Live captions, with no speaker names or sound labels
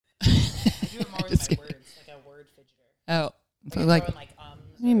word fidgeter. Oh, Or like, throwing,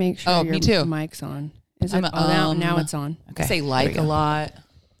 let me make sure me too. mic's on. Is it? Now it's on. Okay. Say like a lot.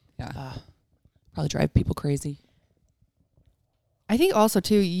 Yeah. Probably drive people crazy. I think also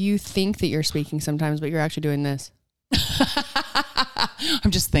too, you think that you're speaking sometimes, but you're actually doing this.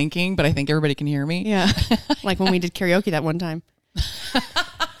 I'm just thinking, but I think everybody can hear me. Yeah. Like when we did karaoke that one time.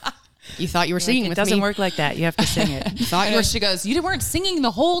 You thought you were singing with me. It doesn't work like that. You have to sing it. She goes, you weren't singing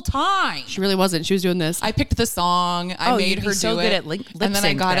the whole time. She really wasn't. She was doing this. I picked the song. I made her so do good it. at lip and then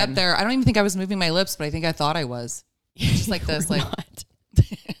I got sync up there. I don't even think I was moving my lips, but I think I thought I was. Just like this. Like,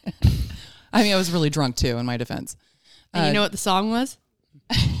 I mean, I was really drunk too, in my defense. And you know what the song was?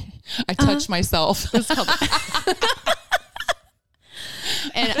 I touched myself.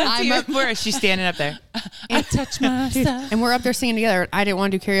 And I'm up where is she standing up there? I touched myself. And we're up there singing together. I didn't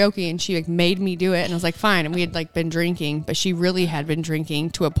want to do karaoke, and she like made me do it, and I was like, fine. And we had like been drinking, but she really had been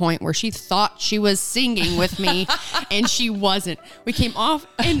drinking to a point where she thought she was singing with me, and she wasn't. We came off,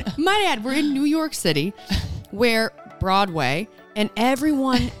 and my dad, we're in New York City, where Broadway, and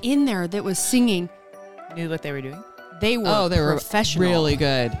everyone in there that was singing Knew what they were doing. They were professional. Really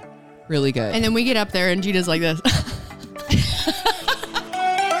good. Really good. And then we get up there, and Gina's like this.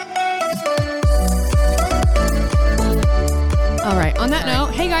 All right. On that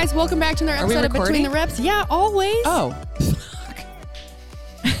note, hey guys, welcome back to another episode of Between the Reps. Yeah, always. Oh.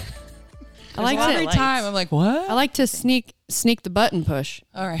 I like every time. I'm like, what? I like to sneak the button push.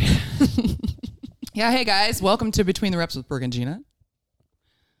 All right. Yeah. Hey guys, welcome to Between the Reps with Brooke and Gina.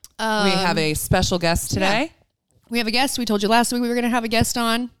 We have a special guest today. Yeah. We have a guest. We told you last week we were going to have a guest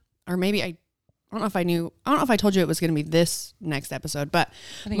on, or maybe I don't know if I told you it was going to be this next episode, but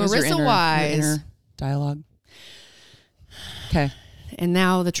I think Merissa Wise. Your inner dialogue. Okay. And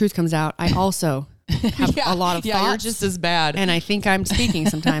now the truth comes out. I also have a lot of thoughts. Yeah, you're just as bad. And I think I'm speaking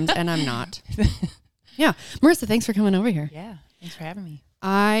sometimes, and I'm not. Yeah. Marissa, thanks for coming over here. Yeah. Thanks for having me.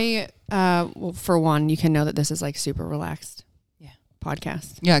 Well, for one, you can know that this is like super relaxed. Yeah.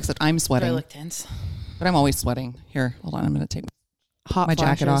 Podcast. Yeah, except I'm sweating. I look tense. But I'm always sweating. Here, hold on. I'm going to take my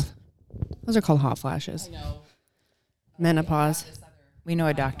jacket off. Those are called hot flashes. I know. Menopause. We know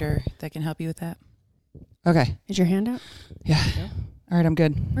a doctor that can help you with that. Okay. Is your hand out? Yeah. All right, I'm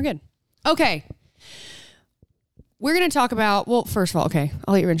good. We're good. Okay. We're going to talk about, well, first of all, okay,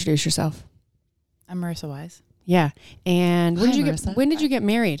 I'll let you introduce yourself. I'm Merissa Wise. Yeah. And when Hi, did you get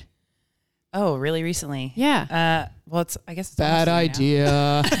married? Oh, really recently? Yeah. Well, I guess it's bad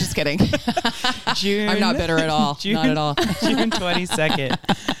idea. Just kidding. June. I'm not bitter at all. Not at all. June 22nd.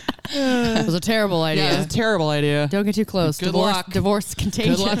 It was a terrible idea. Yeah, it was a terrible idea. Don't get too close. Good luck. Divorce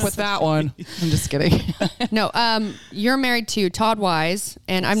contagious. Good luck with that one. I'm just kidding. No, you're married to Todd Wise,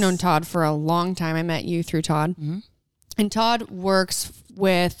 and I've known Todd for a long time. I met you through Todd. Mm-hmm. And Todd works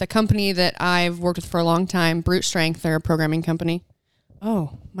with a company that I've worked with for a long time, Brute Strength. They're a programming company.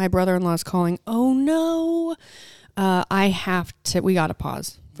 Oh, my brother-in-law is calling. Oh, no. We got to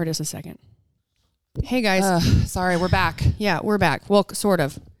pause for just a second. Hey, guys. Sorry, we're back. Yeah, we're back. Well, sort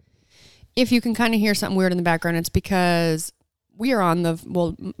of. If you can kind of hear something weird in the background, it's because we are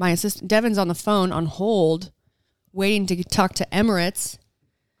my assistant, Devin's on the phone on hold, waiting to talk to Emirates.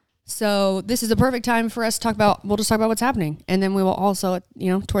 So this is the perfect time for us to we'll just talk about what's happening. And then we will also,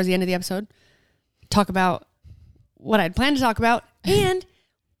 towards the end of the episode, talk about what I'd planned to talk about. And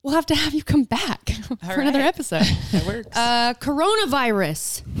we'll have to have you come back for another episode. That works.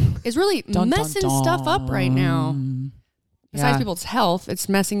 Coronavirus is really messing stuff up right now. Besides people's health, it's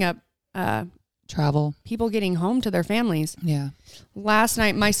messing up travel, people getting home to their families. Yeah. Last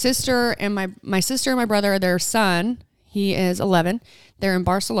night, my sister and my brother, their son, he is 11. They're in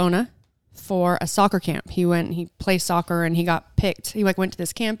Barcelona for a soccer camp. He plays soccer and he got picked. He went to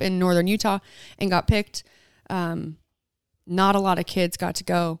this camp in northern Utah and got picked. Not a lot of kids got to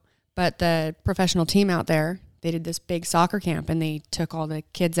go, but the professional team out there, they did this big soccer camp and they took all the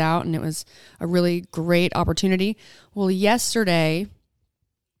kids out, and it was a really great opportunity. Well, yesterday,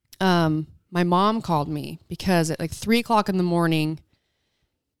 my mom called me because at like 3:00 in the morning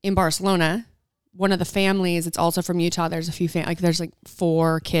in Barcelona, one of the families, it's also from Utah. There's a few there's like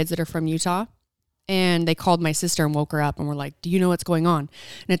 4 kids that are from Utah, and they called my sister and woke her up and were like, do you know what's going on?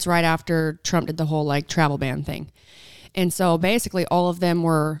 And it's right after Trump did the whole like travel ban thing. And so basically all of them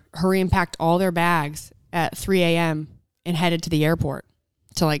were hurry and packed all their bags at 3 a.m. and headed to the airport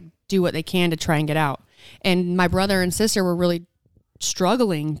to like do what they can to try and get out. And my brother and sister were really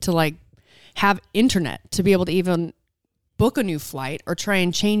struggling to like have internet to be able to even book a new flight or try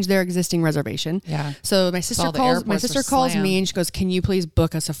and change their existing reservation. Yeah. So my sister calls me and she goes, can you please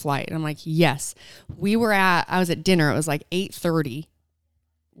book us a flight? And I'm like, yes. I was at dinner. It was like 8:30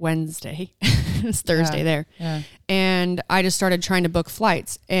 Wednesday. It was Thursday there. Yeah. And I just started trying to book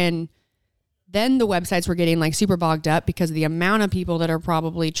flights. And then the websites were getting like super bogged up because of the amount of people that are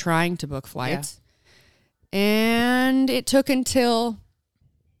probably trying to book flights. Yeah. And it took until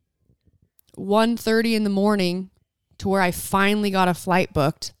 1:30 in the morning to where I finally got a flight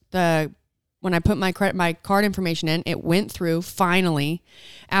booked. When I put my card information in, it went through finally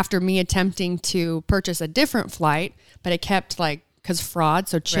after me attempting to purchase a different flight, but it kept like, because fraud,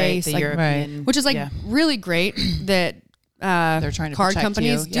 so Chase, the like, European, which is like really great that they're trying to card protect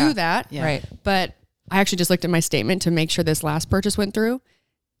companies you. do that. Yeah. Right. But I actually just looked at my statement to make sure this last purchase went through,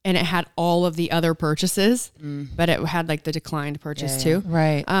 and it had all of the other purchases, but it had like the declined purchase too.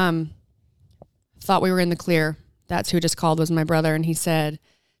 Right. Thought we were in the clear. That's who just called, was my brother, and he said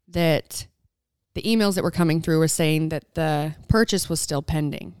that the emails that were coming through were saying that the purchase was still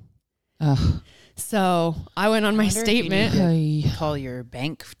pending. Ugh. So I went on my statement. Call your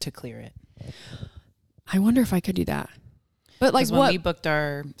bank to clear it. I wonder if I could do that. But like, when we booked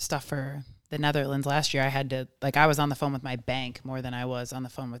our stuff for the Netherlands last year, I had to, like, I was on the phone with my bank more than I was on the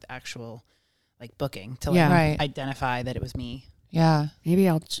phone with actual like booking to like identify that it was me. Yeah. Maybe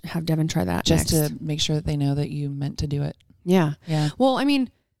I'll have Devin try that just next. to make sure that they know that you meant to do it. Yeah. Yeah. Well, I mean,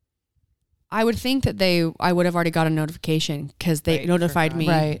 I would think that I would have already got a notification because they notified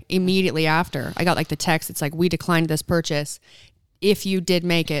me immediately after. I got like the text. It's like, we declined this purchase. If you did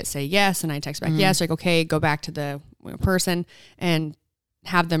make it, say yes. And I text back yes. Like, okay, go back to the person and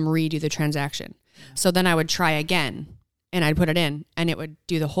have them redo the transaction. So then I would try again and I'd put it in and it would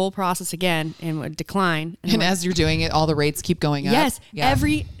do the whole process again and would decline. And as you're doing it, all the rates keep going up. Yes. Yeah.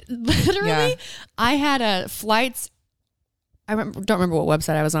 Literally, I had flights. Don't remember what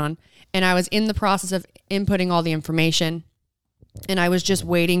website I was on. And I was in the process of inputting all the information. And I was just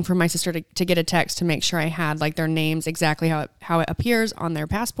waiting for my sister to get a text to make sure I had like their names exactly how it appears on their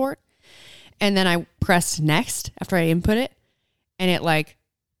passport. And then I pressed next after I input it. And it like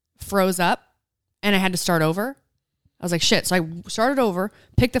froze up. And I had to start over. I was like, shit. So I started over,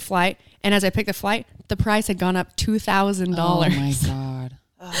 picked the flight. And as I picked the flight, the price had gone up $2,000. Oh my God.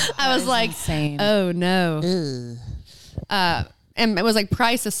 I was like, insane. Oh no. And it was like,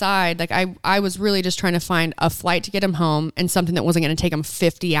 price aside, like I was really just trying to find a flight to get him home and something that wasn't going to take him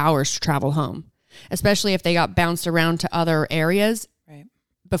 50 hours to travel home, especially if they got bounced around to other areas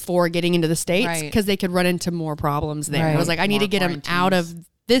before getting into the States, because they could run into more problems there. I was like, I need to get him out of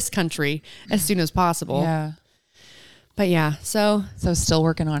this country as soon as possible. Yeah. But yeah, so still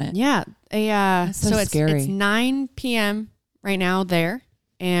working on it. Yeah. So scary. It's 9 p.m. right now there,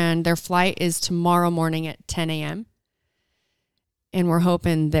 and their flight is tomorrow morning at 10 a.m. And we're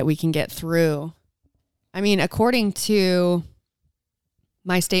hoping that we can get through. I mean, according to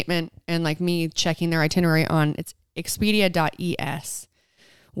my statement and like me checking their itinerary on, it's Expedia.es,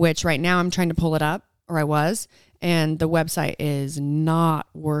 which right now I'm trying to pull it up, or I was, and the website is not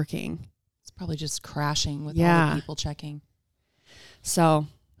working. It's probably just crashing with all the people checking. So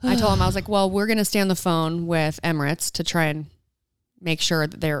I told him, I was like, well, we're going to stay on the phone with Emirates to try and make sure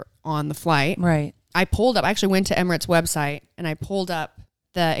that they're on the flight. Right. I actually went to Emirates website and I pulled up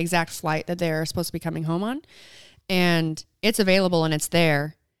the exact flight that they're supposed to be coming home on, and it's available and it's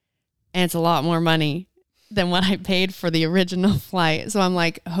there, and it's a lot more money than what I paid for the original flight. So I'm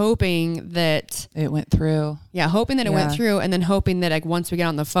like hoping that it went through. Yeah. Hoping that it went through, and then hoping that like once we get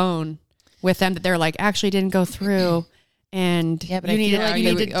on the phone with them that they're like, actually didn't go through. And you need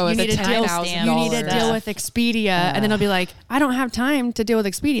to deal with Expedia. And then I'll be like, I don't have time to deal with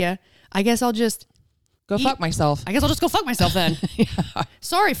Expedia. I guess I'll just fuck myself. I guess I'll just go fuck myself then.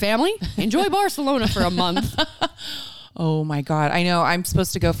 Sorry, family. Enjoy Barcelona for a month. Oh my God. I know I'm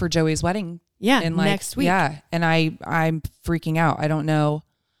supposed to go for Joey's wedding. Yeah. Next week. Yeah. And I'm freaking out. I don't know.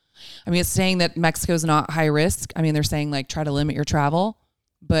 I mean, it's saying that Mexico's not high risk. I mean, they're saying like, try to limit your travel,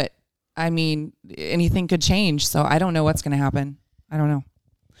 but I mean, anything could change. So I don't know what's going to happen. I don't know.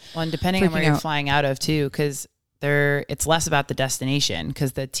 Well, and depending on where you're flying out of too, because it's less about the destination,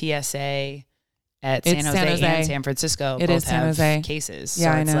 because the TSA at San Jose and San Francisco both have cases.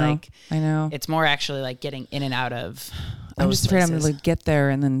 Yeah, so I know. It's more actually like getting in and out of those I'm just afraid places. I'm going to get there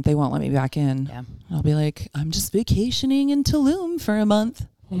and then they won't let me back in. Yeah. I'll be like, I'm just vacationing in Tulum for a month.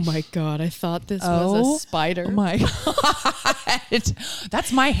 Oh my God. I thought this was a spider. Oh my God.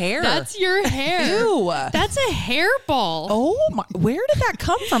 That's my hair. That's your hair. Ew. That's a hairball. Oh my, where did that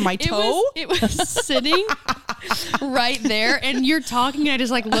come from? My toe? It was sitting right there, and you're talking and I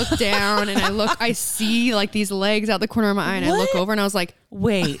just like look down and I see like these legs out the corner of my eye, and I look over and I was like,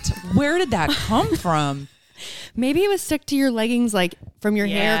 wait, where did that come from? Maybe it was stuck to your leggings, like from your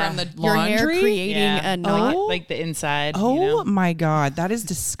hair, from the your laundry, hair creating a knot, like the inside. Oh my God, that is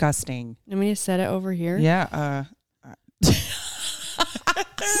disgusting. Let me just set it over here. Yeah.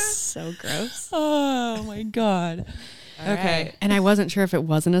 So gross. Oh my God. Okay. Right. And I wasn't sure if it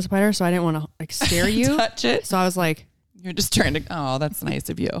wasn't a spider, so I didn't want to like scare you. Touch it. So I was like, you're just trying to. Oh, that's nice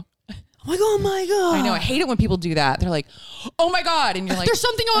of you. I'm like, oh my God. I know. I hate it when people do that. They're like, oh my God. And you're like, there's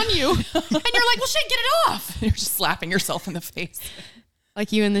something on you. And you're like, well, shit, get it off. You're just slapping yourself in the face.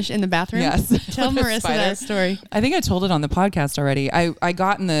 Like you in the bathroom? Yes. Tell Merissa that story. I think I told it on the podcast already. I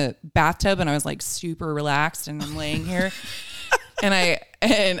got in the bathtub and I was like super relaxed and I'm laying here. And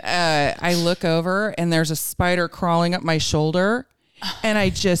I look over and there's a spider crawling up my shoulder and I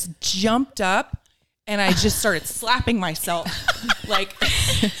just jumped up and I just started slapping myself like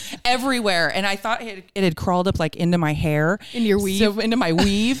everywhere. And I thought it had crawled up like into my hair. In your weave? So into my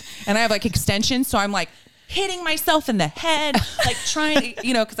weave. And I have like extensions. So I'm like hitting myself in the head, like trying to,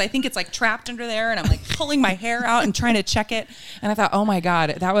 because I think it's like trapped under there and I'm like pulling my hair out and trying to check it. And I thought, oh my God,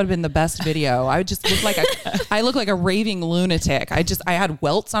 that would have been the best video. I would just I look like a raving lunatic. I had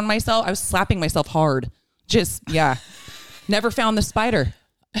welts on myself. I was slapping myself hard. Never found the spider.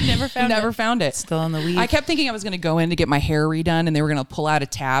 Never found it. Still in the weed. I kept thinking I was going to go in to get my hair redone and they were going to pull out a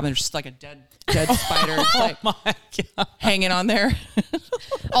tab and there's just like a dead spider just my God. hanging on there.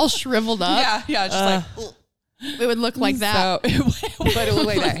 All shriveled up. Yeah. Just like... It would look like that. But it would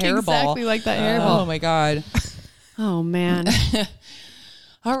look like that hairball. Exactly like that hairball. Oh my God. Oh man.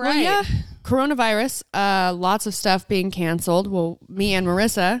 All right. Well, yeah. Coronavirus, lots of stuff being canceled. Well, me and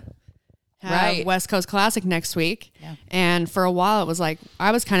Merissa have West Coast Classic next week. Yeah. And for a while it was like,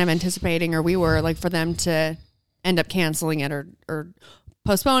 I was kind of anticipating, or we were like, for them to end up canceling it or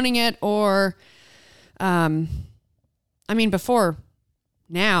postponing it or, before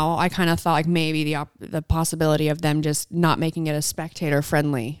now, I kind of thought like maybe the possibility of them just not making it a spectator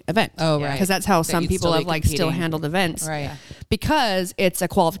friendly event. Oh, right. Because that's how some people have like still handled events. Right. Because it's a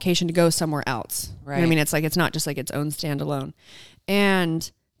qualification to go somewhere else. Right. You know what I mean? It's like, it's not just like its own standalone. And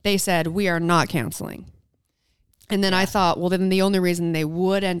they said, we are not canceling. And then I thought, well, then the only reason they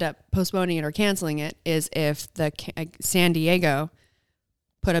would end up postponing it or canceling it is if the San Diego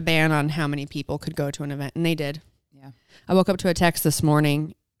put a ban on how many people could go to an event. And they did. I woke up to a text this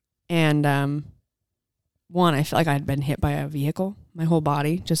morning and I feel like I'd been hit by a vehicle. My whole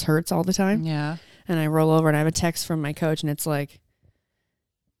body just hurts all the time. Yeah. And I roll over and I have a text from my coach and it's like,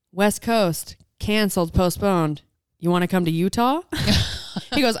 West Coast, canceled, postponed. You want to come to Utah?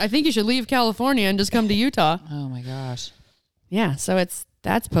 He goes, I think you should leave California and just come to Utah. Oh my gosh. Yeah. So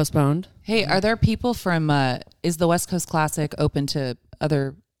that's postponed. Hey, are there people from, is the West Coast Classic open to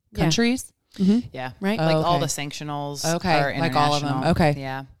other countries? Mm-hmm. Yeah. Right. Like all the sanctionals are international. Like all of them. Okay.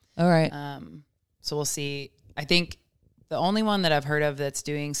 Yeah. All right. So we'll see. I think the only one that I've heard of that's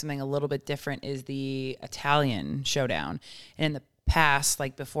doing something a little bit different is the Italian Showdown. And in the past,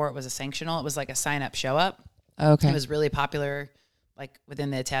 like before it was a sanctional, it was like a sign up, show up. Okay. It was really popular like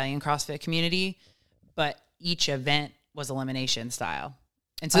within the Italian CrossFit community, but each event was elimination style.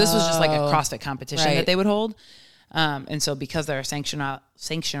 And so this was just like a CrossFit competition that they would hold. And so because they're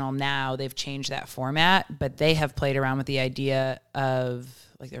sanctional now, they've changed that format, but they have played around with the idea of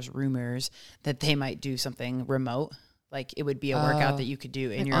like, there's rumors that they might do something remote. Like it would be a workout that you could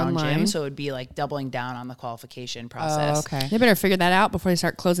do in your own gym. So it would be like doubling down on the qualification process. Okay. They better figure that out before they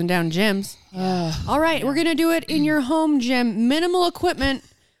start closing down gyms. All right. We're going to do it in your home gym. Minimal equipment.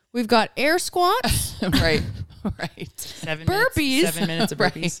 We've got air squats. Right. 7 burpees. 7 minutes of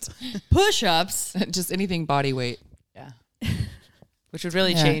burpees. Push-ups. Just anything body weight. Yeah. Which would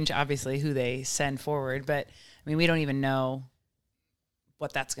really change, obviously, who they send forward. But, I mean, we don't even know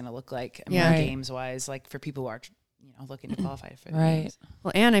what that's going to look like. I mean, games-wise, like for people who are, looking to qualify for the games.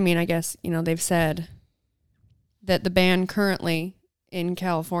 Well, and I mean, I guess, they've said that the ban currently in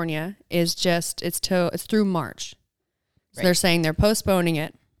California is just, it's through March. So they're saying they're postponing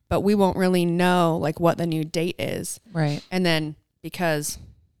it, but we won't really know like what the new date is. Right. And then because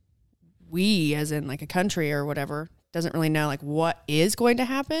we, as in like a country or whatever, doesn't really know like what is going to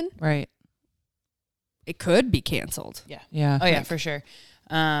happen. Right. It could be canceled. Yeah. Yeah. Oh yeah, for sure.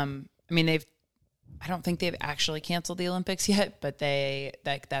 I mean, I don't think they've actually canceled the Olympics yet, but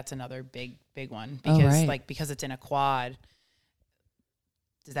that's another big one because because it's in a quad.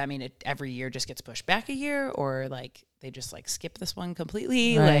 Does that mean it every year just gets pushed back a year, or like they just like skip this one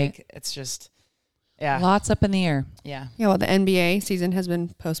completely? Right. Like it's just, lots up in the air. Yeah. Yeah. Well, the NBA season has been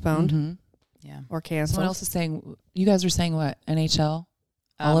postponed. Mm-hmm. Yeah. Or canceled. Someone else is saying, you guys are saying what? NHL?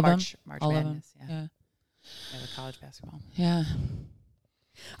 All of March them? All Madness, of them? Yeah, the college basketball. Yeah.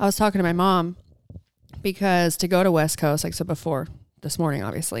 I was talking to my mom because to go to West Coast, like I said before, this morning,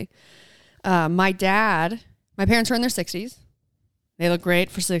 obviously, my parents are in their 60s. They look great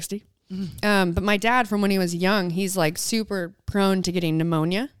for 60. But my dad, from when he was young, he's like super prone to getting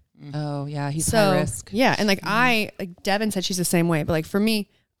pneumonia. Oh yeah. He's high risk. Yeah. And like Devin said she's the same way, but like for me,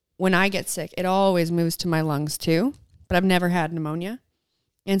 when I get sick, it always moves to my lungs too, but I've never had pneumonia.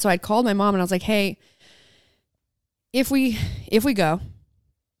 And so I called my mom and I was like, hey, if we go,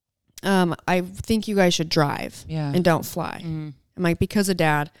 I think you guys should drive and don't fly. I'm like, because of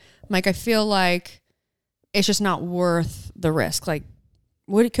Dad. I'm like, I feel like it's just not worth the risk. Like,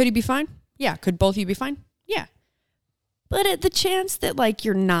 could he be fine? Yeah. Could both of you be fine? Yeah. But at the chance that like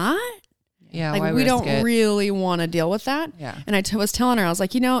you're not, like we don't really want to deal with that. Yeah. And I was telling her, I was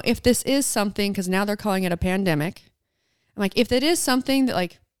like, if this is something, because now they're calling it a pandemic. I'm like, if it is something that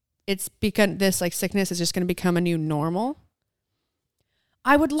like it's because this like sickness is just going to become a new normal,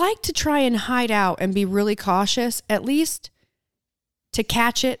 I would like to try and hide out and be really cautious, at least to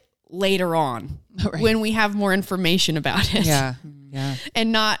catch it later on when we have more information about it. Yeah. Yeah.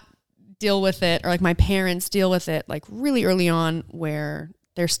 And not deal with it, or like my parents deal with it like really early on where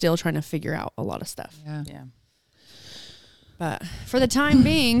they're still trying to figure out a lot of stuff. Yeah. Yeah. But for the time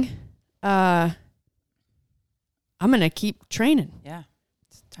being, I'm going to keep training. Yeah.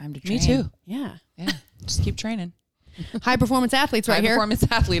 It's time to train. Me too. Yeah. Yeah. Just keep training. High performance athletes right here. High performance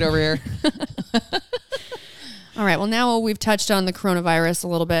athlete over here. All right. Well, now we've touched on the coronavirus a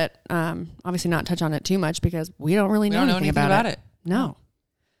little bit. Obviously not touch on it too much because we don't really know anything about it. No.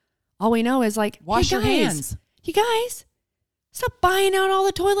 All we know is like, wash hey your guys, hands. You guys, stop buying out all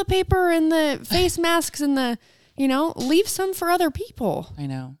the toilet paper and the face masks and the, leave some for other people. I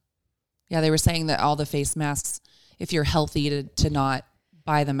know. Yeah, they were saying that all the face masks, if you're healthy, to not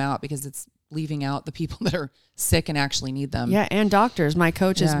buy them out because it's leaving out the people that are sick and actually need them. Yeah, and doctors. My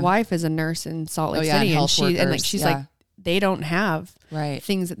coach's wife is a nurse in Salt Lake City, and she's like, they don't have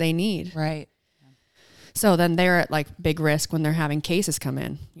things that they need. Right. So then they're at like big risk when they're having cases come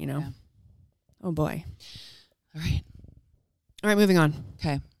in, Yeah. Oh boy. All right, moving on.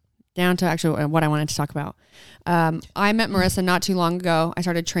 Okay. Down to actually what I wanted to talk about. I met Merissa not too long ago. I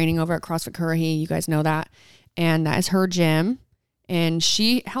started training over at CrossFit Currahee. You guys know that. And that is her gym. And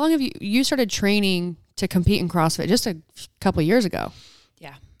how long have you started training to compete in CrossFit? Just a couple of years ago.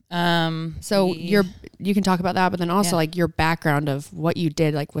 Yeah. So you can talk about that, but then also like your background of what you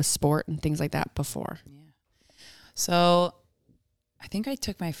did like with sport and things like that before. Yeah. So I think I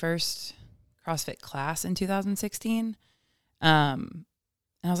took my first CrossFit class in 2016. And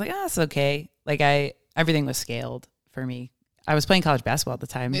I was like, it's okay. Like everything was scaled for me. I was playing college basketball at the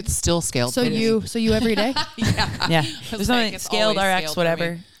time. It's still scaled. So you every day? Yeah. There's nothing scaled RX,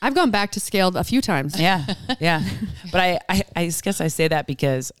 whatever. I've gone back to scaled a few times. Yeah. Yeah. But I guess I say that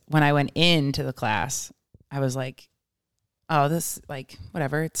because when I went into the class, I was like, oh, this like,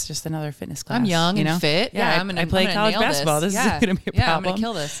 whatever. It's just another fitness class. I'm young and fit. Yeah. I play college basketball. This is going to be a problem. I'm going to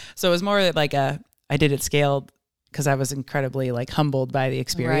kill this. So it was more like I did it scaled because I was incredibly like humbled by the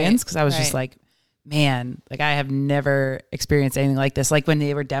experience because I was just like, man, like I have never experienced anything like this. Like when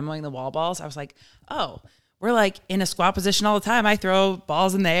they were demoing the wall balls, I was like, oh, we're like in a squat position all the time. I throw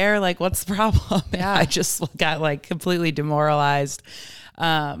balls in the air. Like, what's the problem? Yeah. I just got like completely demoralized. So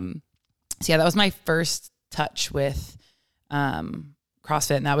yeah, that was my first touch with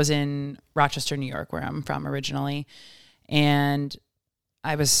CrossFit. And that was in Rochester, New York, where I'm from originally. And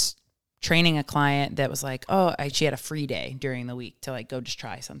I was training a client that was like, she had a free day during the week to like go just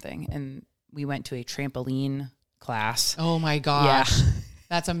try something. And we went to a trampoline class. Oh my gosh. Yeah.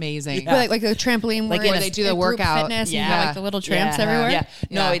 That's amazing. Yeah. Like a trampoline where they do the workout. Fitness and you have like the little tramps everywhere. Yeah.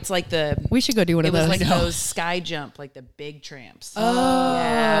 No, it's like we should go do one of those. It was like those sky jump, like the big tramps. Oh.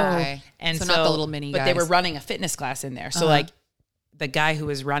 Yeah. Okay. And so not the little mini guys. But they were running a fitness class in there. So like the guy who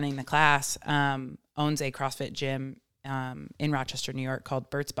was running the class owns a CrossFit gym in Rochester, New York called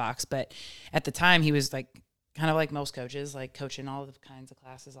Bert's Box. But at the time he was like kind of like most coaches, like coaching all the kinds of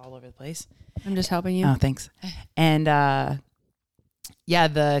classes all over the place. I'm just helping you. Oh, thanks. And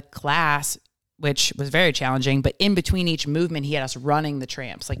the class, which was very challenging, but in between each movement, he had us running the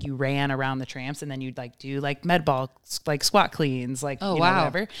tramps. Like you ran around the tramps and then you'd like do like med ball, like squat cleans, like,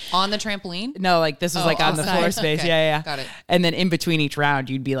 whatever. On the trampoline? No, like this was like on the floor space. Okay. Yeah. Got it. And then in between each round,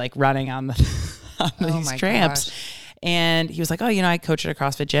 you'd be like running on these tramps. Gosh. And he was like, I coach at a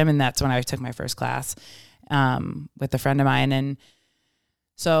CrossFit gym. And that's when I took my first class with a friend of mine. And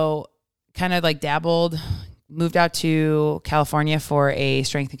so kind of like dabbled, moved out to California for a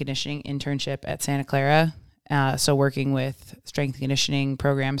strength and conditioning internship at Santa Clara. So working with strength and conditioning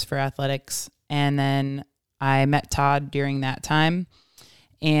programs for athletics. And then I met Todd during that time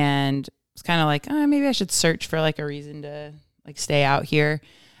and was kind of like, maybe I should search for like a reason to like stay out here.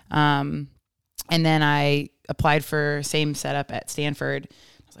 And then I applied for same setup at Stanford.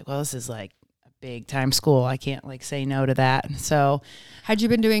 I was like, well, this is like a big time school. I can't like say no to that. So had you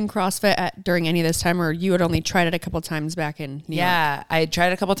been doing CrossFit during any of this time, or you had only tried it a couple of times back in New York? Yeah, I tried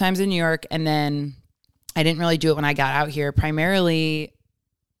it a couple of times in New York, and then I didn't really do it when I got out here. Primarily,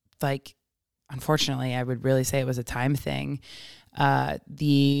 like, unfortunately, I would really say it was a time thing.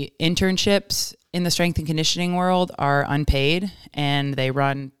 The internships in the strength and conditioning world are unpaid, and they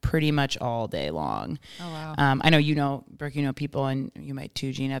run pretty much all day long. Oh, wow. I know, Brooke, people, and you might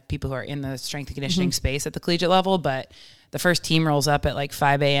too, Gina, people who are in the strength and conditioning space at the collegiate level, but the first team rolls up at like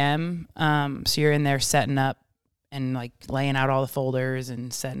 5 a.m. So you're in there setting up and like laying out all the folders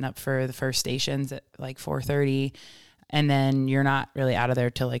and setting up for the first stations at like 4:30. And then you're not really out of there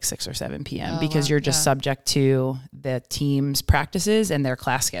till like 6 or 7 p.m. because you're just subject to the team's practices and their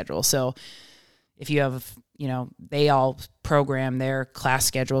class schedule. So if you have, they all program their class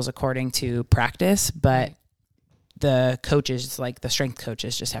schedules according to practice, but the coaches, like the strength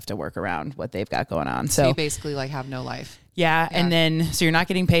coaches, just have to work around what they've got going on. So you basically like have no life. Yeah. And then, so you're not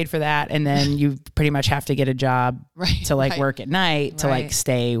getting paid for that. And then you pretty much have to get a job to like work at night to like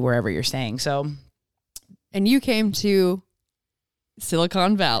stay wherever you're staying. So. And you came to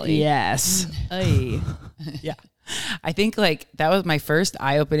Silicon Valley. Yes. Yeah. I think like that was my first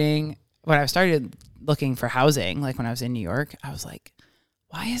eye-opening when I started looking for housing. Like when I was in New York, I was like,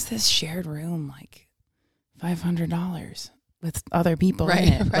 why is this shared room like $500 with other people in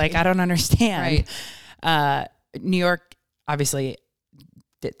it? Like, I don't understand. New York, obviously,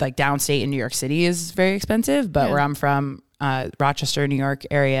 like downstate in New York City is very expensive, but where I'm from, Rochester, New York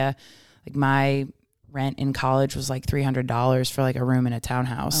area, like my rent in college was like $300 for like a room in a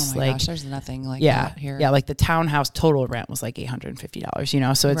townhouse. Oh my like, gosh, there's nothing like that here. Yeah, like the townhouse total rent was like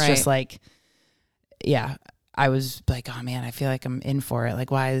 $850, so it's just like, I was like, oh man, I feel like I'm in for it. Like,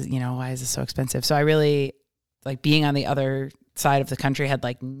 why is this so expensive? So I really, like, being on the other side of the country, had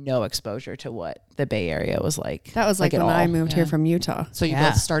like no exposure to what the Bay Area was like. That was like when I moved here from Utah. So you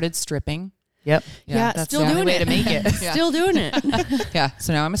both started stripping. Yep. Yeah, that's still the only doing way it to make it. Still doing it. Yeah.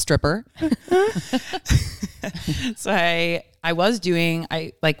 So now I'm a stripper. So I was doing,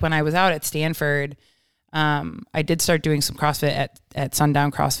 when I was out at Stanford, I did start doing some CrossFit at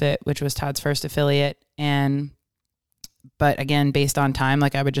Sundown CrossFit, which was Todd's first affiliate. But again, based on time,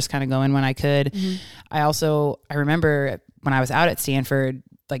 like I would just kind of go in when I could. Mm-hmm. I remember when I was out at Stanford,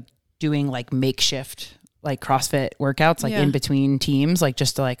 like doing like makeshift, like CrossFit workouts, like in between teams, like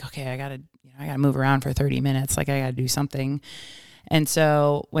just to like, okay, I gotta move around for 30 minutes. Like I gotta do something. And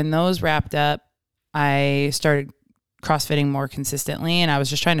so when those wrapped up, I started CrossFitting more consistently, and I was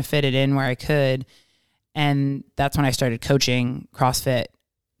just trying to fit it in where I could. And that's when I started coaching CrossFit,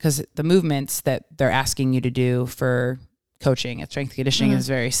 because the movements that they're asking you to do for coaching at strength conditioning is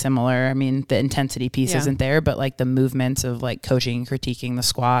very similar. I mean, the intensity piece isn't there, but like the movements of like coaching, critiquing the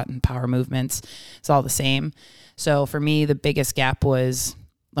squat and power movements, it's all the same. So for me, the biggest gap was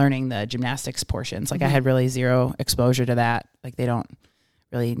learning the gymnastics portions. Like I had really zero exposure to that. Like they don't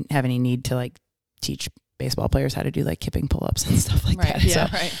really have any need to like teach baseball players how to do like kipping pull-ups and stuff like that.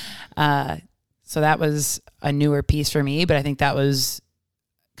 Yeah, so that was a newer piece for me, but I think that was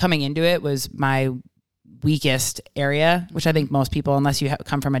coming into it was my weakest area, which I think most people, unless you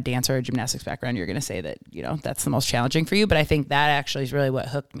come from a dance or a gymnastics background, you're going to say that, that's the most challenging for you. But I think that actually is really what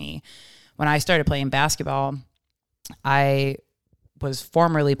hooked me. When I started playing basketball, I was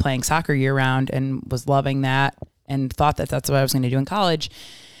formerly playing soccer year round and was loving that and thought that that's what I was going to do in college.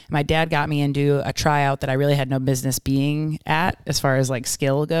 My dad got me into a tryout that I really had no business being at as far as like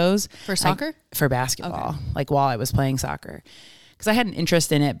skill goes. For soccer? For basketball, like while I was playing soccer. Because I had an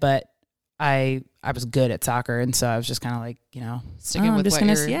interest in it, but I was good at soccer, and so I was just kind of like, sticking with I'm just going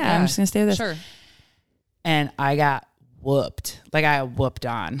to stay with this. Sure. And I got whooped. Like I got whooped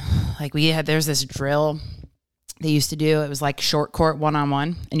on. Like there's this drill they used to do. It was like short court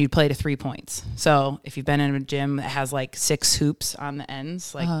 1-on-1, and you'd play to 3 points. So if you've been in a gym that has like 6 hoops on the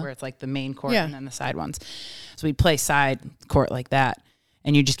ends, like where it's like the main court and then the side ones. So we'd play side court like that,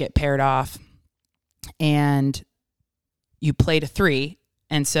 and you just get paired off, and you play to 3.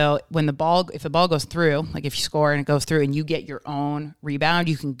 And so when if the ball goes through, like if you score and it goes through and you get your own rebound,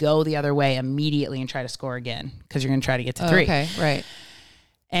 you can go the other way immediately and try to score again, because you're going to try to get to 3. Okay, right.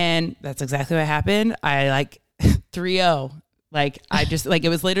 And that's exactly what happened. I like 3-0. Like I just like, it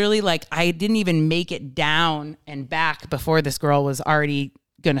was literally like I didn't even make it down and back before this girl was already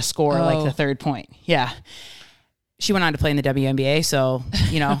going to score like the 3rd point. Yeah. She went on to play in the WNBA. So,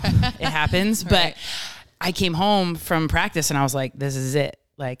 it happens. But I came home from practice and I was like, this is it.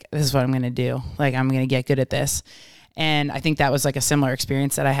 like, this is what I'm going to do. Like, I'm going to get good at this. And I think that was like a similar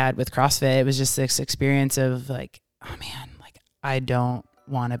experience that I had with CrossFit. It was just this experience of like, oh man, like I don't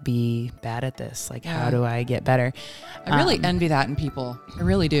want to be bad at this. Like, how do I get better? I really envy that in people. I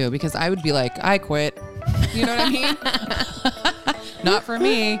really do, because I would be like, I quit. You know what I mean? Not for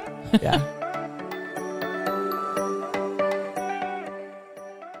me. Yeah.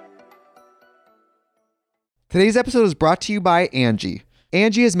 Today's episode is brought to you by Angie.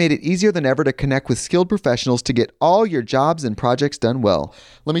 Angie has made it easier than ever to connect with skilled professionals to get all your jobs and projects done well.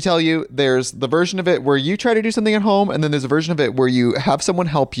 Let me tell you, there's the version of it where you try to do something at home, and then there's a version of it where you have someone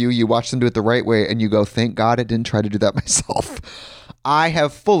help you, you watch them do it the right way, and you go, thank God I didn't try to do that myself. I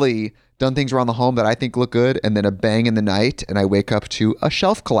have fully done things around the home that I think look good, and then a bang in the night, and I wake up to a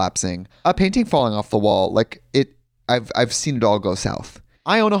shelf collapsing, a painting falling off the wall. Like, I've seen it all go south.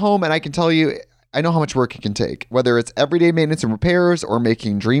 I own a home, and I can tell you, I know how much work it can take. Whether it's everyday maintenance and repairs or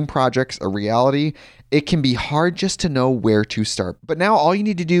making dream projects a reality, it can be hard just to know where to start. But now all you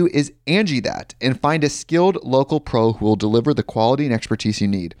need to do is Angie that and find a skilled local pro who will deliver the quality and expertise you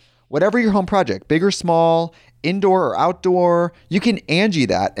need. Whatever your home project, big or small, indoor or outdoor, you can Angie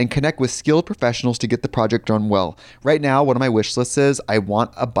that and connect with skilled professionals to get the project done well. Right now, one of my wish lists is I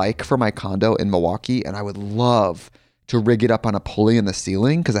want a bike for my condo in Milwaukee, and I would love to rig it up on a pulley in the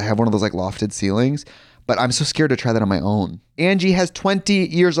ceiling because I have one of those like lofted ceilings, but I'm so scared to try that on my own. Angie has 20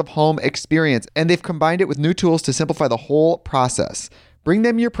 years of home experience, and they've combined it with new tools to simplify the whole process. Bring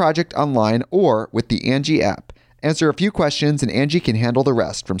them your project online or with the Angie app. Answer a few questions and Angie can handle the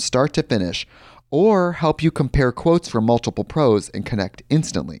rest from start to finish, or help you compare quotes from multiple pros and connect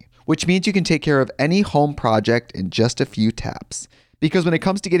instantly, which means you can take care of any home project in just a few taps. Because when it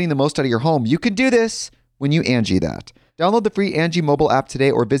comes to getting the most out of your home, you can do this when you Angie that. Download the free Angie mobile app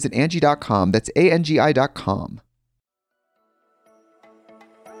today or visit Angie.com. That's ANGI.com.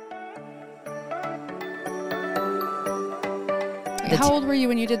 How old were you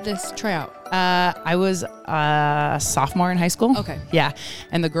when you did this tryout? I was a sophomore in high school. Okay. Yeah.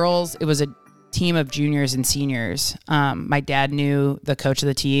 And the girls, it was a team of juniors and seniors. My dad knew the coach of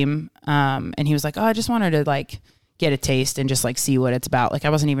the team. And he was like, oh, I just wanted to like get a taste and just like see what it's about. Like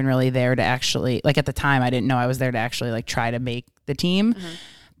I wasn't even really there to actually, like at the time I didn't know I was there to actually like try to make the team. Mm-hmm.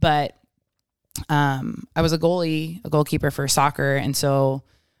 But I was a goalkeeper for soccer. And so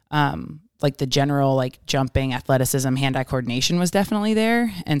like the general like jumping, athleticism, hand-eye coordination was definitely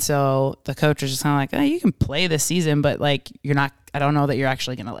there. And so the coach was just kind of like, oh, you can play this season, but like I don't know that you're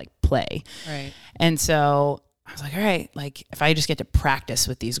actually going to like play. Right. And so I was like, all right, like if I just get to practice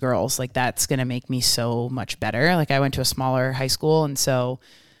with these girls, like that's going to make me so much better. Like I went to a smaller high school. And so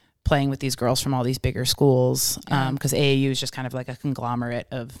playing with these girls from all these bigger schools, because AAU is just kind of like a conglomerate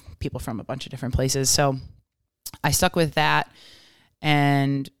of people from a bunch of different places. So I stuck with that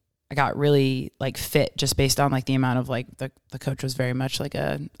and I got really like fit just based on like the amount of like the coach was very much like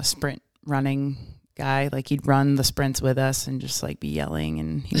a sprint running guy. Like he'd run the sprints with us and just like be yelling,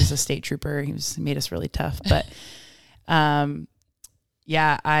 and he was a state trooper. He made us really tough. But everyone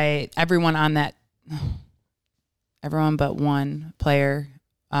but one player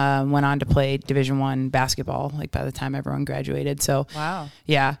went on to play Division I basketball, like by the time everyone graduated. So wow.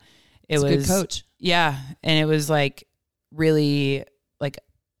 Yeah. It was a good coach. Yeah. And it was like really like,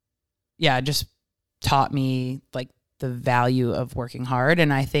 yeah, just taught me like the value of working hard.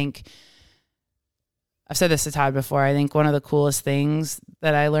 And I think I've said this to Todd before. I think one of the coolest things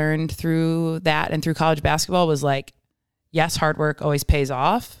that I learned through that and through college basketball was like, yes, hard work always pays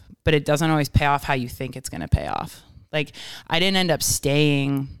off, but it doesn't always pay off how you think it's going to pay off. Like I didn't end up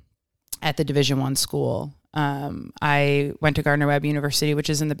staying at the Division I school. I went to Gardner-Webb University, which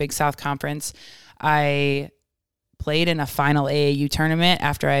is in the Big South Conference. I played in a final AAU tournament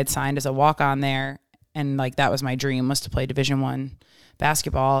after I had signed as a walk-on there. And like, that was my dream, was to play Division I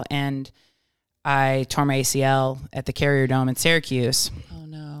basketball. And I tore my ACL at the Carrier Dome in Syracuse. Oh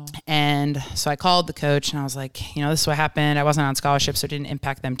no. And so I called the coach and I was like, this is what happened. I wasn't on scholarship, so it didn't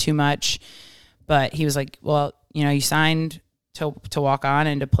impact them too much. But he was like, well, you signed to walk on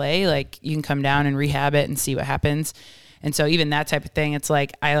and to play, like you can come down and rehab it and see what happens. And so even that type of thing, it's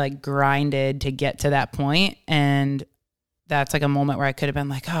like, I like grinded to get to that point. And that's like a moment where I could have been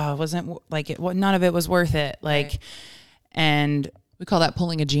like, oh, it wasn't like none of it was worth it. Like, right. And we call that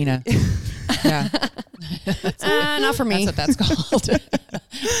pulling a Gina. Yeah. Not for me. That's what that's called.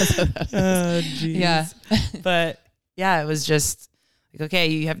 Oh, geez. Yeah. But yeah, it was just like, okay,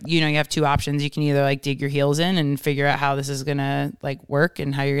 you have two options. You can either like dig your heels in and figure out how this is going to like work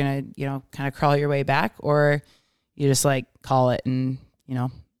and how you're going to, kind of crawl your way back, or you just like call it and,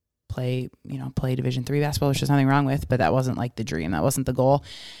 play Division III basketball, which there's nothing wrong with, but that wasn't like the dream. That wasn't the goal.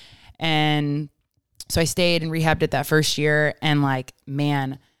 And so I stayed and rehabbed it that first year. And like,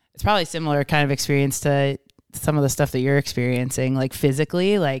 man, it's probably a similar kind of experience to some of the stuff that you're experiencing, like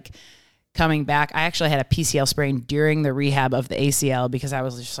physically, like coming back. I actually had a PCL sprain during the rehab of the ACL because I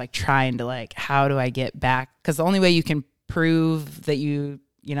was just like trying to like, how do I get back? Because the only way you can prove that you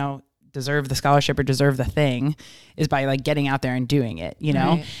deserve the scholarship or deserve the thing is by like getting out there and doing it,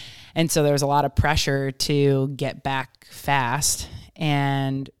 Right. And so there was a lot of pressure to get back fast.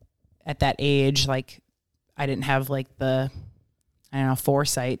 And at that age, like I didn't have like the,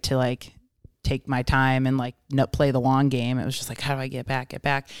 foresight to like take my time and like play the long game. It was just like, how do I get back?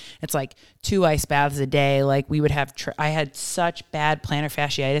 It's like 2 ice baths a day. Like we would have, I had such bad plantar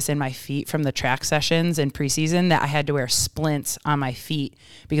fasciitis in my feet from the track sessions in preseason that I had to wear splints on my feet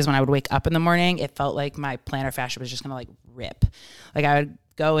because when I would wake up in the morning, it felt like my plantar fascia was just going to like rip. Like I would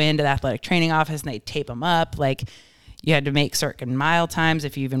go into the athletic training office and they'd tape them up. Like you had to make certain mile times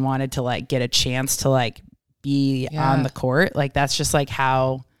if you even wanted to like get a chance to like be on the court. Like that's just like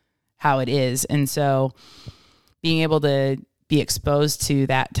how it is. And so being able to be exposed to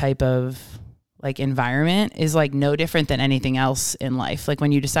that type of like environment is like no different than anything else in life. Like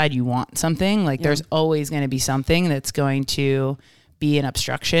when you decide you want something, like there's always going to be something that's going to be an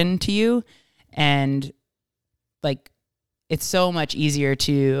obstruction to you. And like, it's so much easier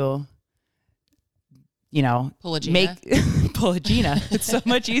to, pull a Gina. pull a Gina. It's so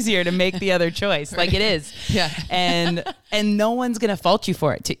much easier to make the other choice. Like it is. Yeah. And no one's going to fault you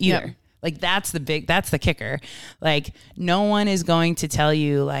for it to either. Yep. Like that's the kicker. Like no one is going to tell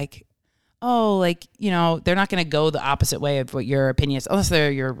you like, oh, like, they're not going to go the opposite way of what your opinion is. Unless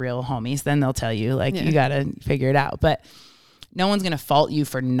they're your real homies, then they'll tell you like, you got to figure it out. But no one's going to fault you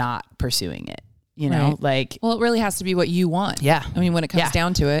for not pursuing it. Like, well, it really has to be what you want. Yeah. I mean, when it comes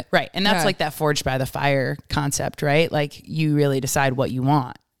down to it. Right. And that's like that forged by the fire concept, right? Like you really decide what you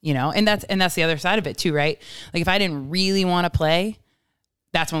want, and that's the other side of it too, right? Like if I didn't really want to play,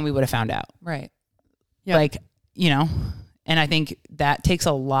 that's when we would have found out. Right. Yep. Like, and I think that takes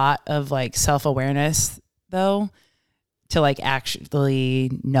a lot of like self-awareness though, to like actually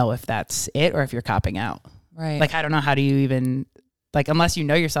know if that's it or if you're copping out. Right. Like, I don't know how do you even like, unless you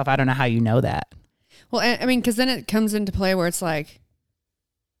know yourself, I don't know how you know that. Well, I mean, because then it comes into play where it's like,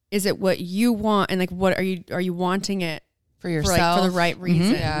 is it what you want, and like, what are you wanting it for yourself, for the right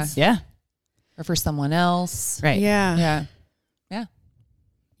reasons? Mm-hmm. Yeah, or for someone else, right? Yeah.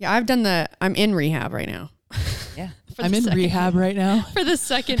 I'm in rehab right now. Yeah, I'm in rehab right now for the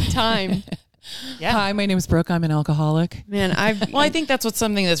second time. Yeah. Hi, my name is Brooke. I'm an alcoholic. Man, I think that's what's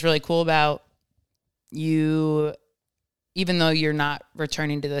something that's really cool about you. Even though you're not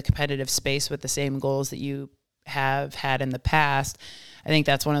returning to the competitive space with the same goals that you have had in the past, I think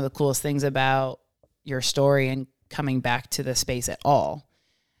that's one of the coolest things about your story and coming back to the space at all.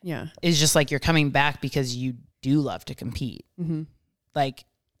 Yeah. Is just like you're coming back because you do love to compete. Mm-hmm. Like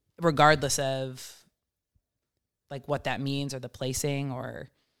regardless of like what that means or the placing or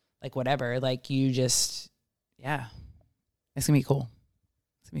like whatever, like you just, it's gonna be cool.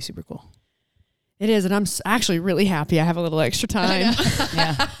 It's gonna be super cool. It is, and I'm actually really happy I have a little extra time.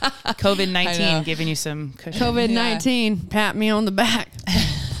 Yeah. COVID-19 giving you some cushion. COVID-19, pat me on the back.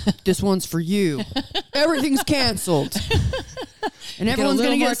 This one's for you. Everything's canceled. And everyone's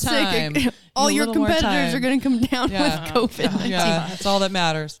going to get sick. All your competitors are going to come down with COVID-19. Yeah, that's all that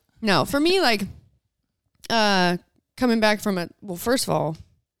matters. No, for me, like, coming back from first of all,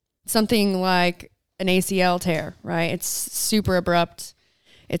 something like an ACL tear, right? It's super abrupt.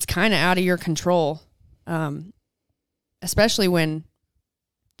 It's kind of out of your control, especially when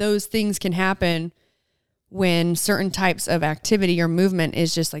those things can happen when certain types of activity or movement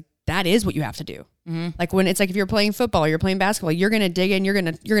is just like, that is what you have to do. Mm-hmm. Like when it's like if you're playing football, you're playing basketball, you're going to dig in, you're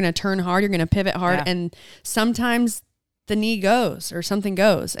going to turn hard, you're going to pivot hard. And sometimes the knee goes or something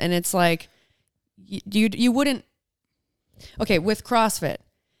goes. And it's like, you wouldn't, okay, with CrossFit,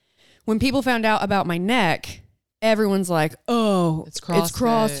 when people found out about my neck, everyone's like, oh, it's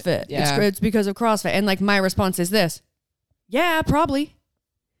CrossFit. Yeah. It's because of CrossFit. And like my response is this. Yeah, probably.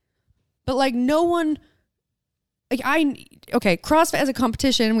 But like no one, like CrossFit as a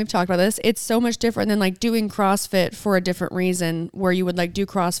competition, we've talked about this. It's so much different than like doing CrossFit for a different reason where you would like do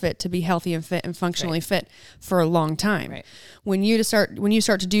CrossFit to be healthy and fit and functionally fit for a long time. Right. When you start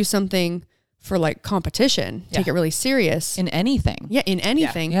to do something for like competition, take it really serious. In anything. Yeah, in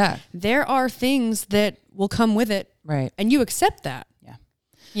anything. Yeah. There are things that will come with it. Right. And you accept that.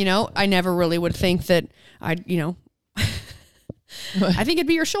 Yeah. I never really would think that I think it'd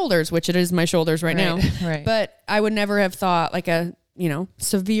be your shoulders, which it is my shoulders right now. Right. But I would never have thought like a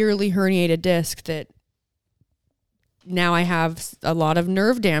severely herniated disc that now I have a lot of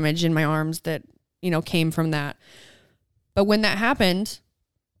nerve damage in my arms that, came from that. But when that happened,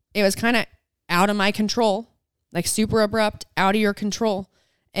 it was kind of out of my control, like super abrupt, out of your control.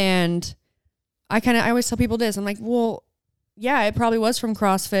 And I always tell people this. I'm like, well, yeah, it probably was from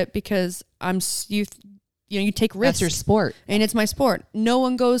CrossFit because you take risks. That's your sport. And it's my sport. No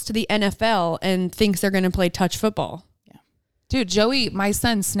one goes to the NFL and thinks they're going to play touch football. Yeah. Dude, Joey, my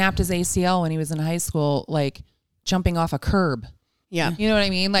son snapped his ACL when he was in high school, like jumping off a curb. Yeah. You know what I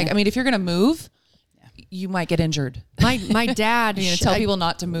mean? Like, I mean, if you're going to move, you might get injured. My dad, you're going to tell people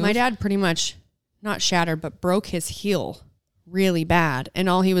not to move. My dad pretty much not shattered, but broke his heel really bad. And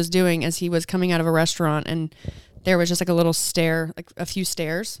all he was doing is he was coming out of a restaurant and there was just like a little stair, like a few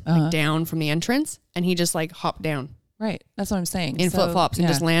stairs like down from the entrance. And he just like hopped down. Right. That's what I'm saying. In flip-flops and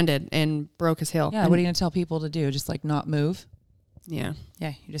just landed and broke his heel. Yeah. And what are you going to tell people to do? Just like not move? Yeah.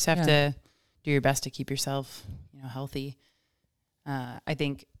 Yeah. You just have to do your best to keep yourself, healthy. I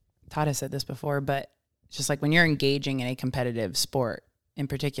think Todd has said this before, but it's just like when you're engaging in a competitive sport in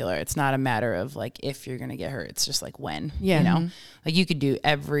particular, it's not a matter of like if you're going to get hurt. It's just like when, like you could do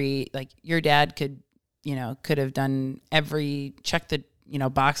your dad could have done check the,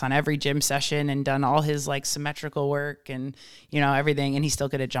 box on every gym session and done all his like symmetrical work and, everything. And he still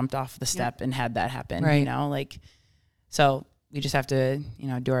could have jumped off the step and had that happen, right. So we just have to,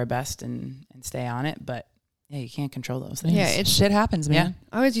 do our best and stay on it. But yeah, you can't control those things. Yeah. Shit happens, man.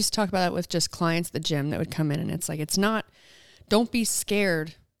 I always used to talk about that with just clients at the gym that would come in and it's like, don't be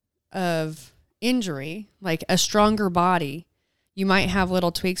scared of injury, like a stronger body. You might have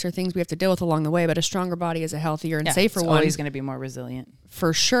little tweaks or things we have to deal with along the way, but a stronger body is a healthier and safer one. It's always going to be more resilient.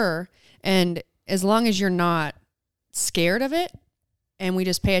 For sure. And as long as you're not scared of it and we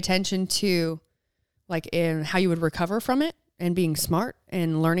just pay attention to like in how you would recover from it and being smart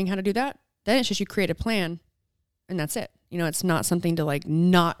and learning how to do that, then it's just you create a plan and that's it. It's not something to like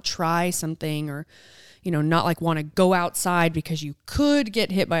not try something or, not like want to go outside because you could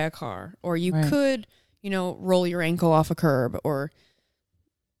get hit by a car or you could, roll your ankle off a curb or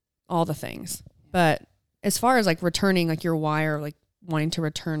all the things. But as far as like returning, like your why or like wanting to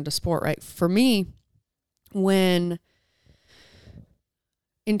return to sport, right? For me, when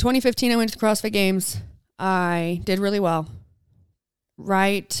in 2015, I went to the CrossFit Games, I did really well.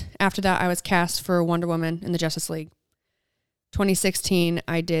 Right after that, I was cast for Wonder Woman in the Justice League. 2016,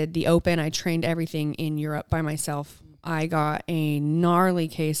 I did the Open. I trained everything in Europe by myself. I got a gnarly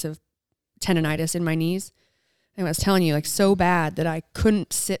case of tendonitis in my knees. And I was telling you, like so bad that I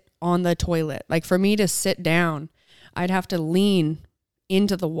couldn't sit on the toilet. Like for me to sit down, I'd have to lean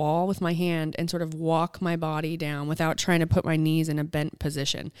into the wall with my hand and sort of walk my body down without trying to put my knees in a bent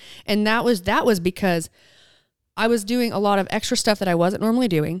position. And that was because I was doing a lot of extra stuff that I wasn't normally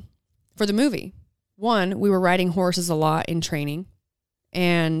doing for the movie. One, we were riding horses a lot in training,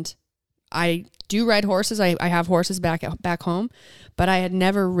 and I do ride horses. I have horses back home, but I had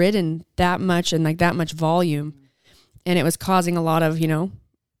never ridden that much and like that much volume. And it was causing a lot of,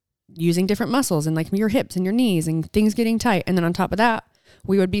 using different muscles and like your hips and your knees and things getting tight. And then on top of that,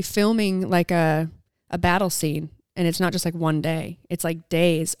 we would be filming like a battle scene. And it's not just like one day. It's like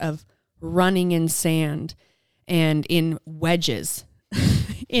days of running in sand and in wedges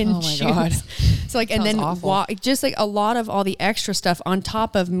in shoes. God. So like, and then just like a lot of all the extra stuff on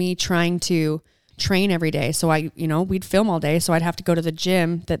top of me trying to train every day. So I, we'd film all day. So I'd have to go to the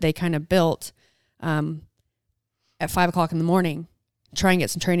gym that they kind of built at 5:00 in the morning, try and get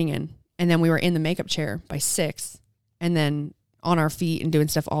some training in. And then we were in the makeup chair by 6 and then on our feet and doing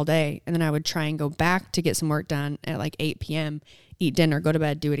stuff all day. And then I would try and go back to get some work done at like 8 p.m., eat dinner, go to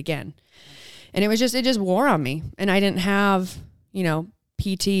bed, do it again. And it just wore on me. And I didn't have,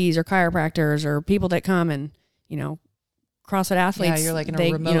 PTs or chiropractors or people that come and, CrossFit athletes. Yeah, you're like in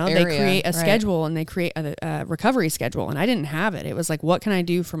a remote area. They create a schedule and they create a recovery schedule. And I didn't have it. It was like, what can I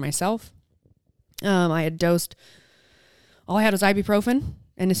do for myself? I had dosed, all I had was ibuprofen.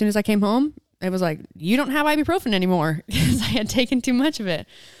 And as soon as I came home, it was like, you don't have ibuprofen anymore because I had taken too much of it.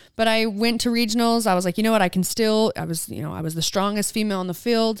 But I went to regionals. I was like, you know what? I was the strongest female in the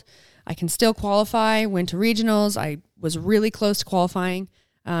field. I can still qualify. Went to regionals. I was really close to qualifying.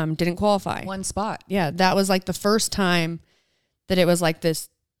 Didn't qualify. One spot. Yeah. That was like the first time that it was like this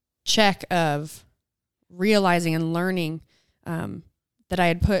check of realizing and learning that I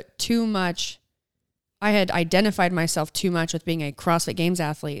had put too much. I had identified myself too much with being a CrossFit Games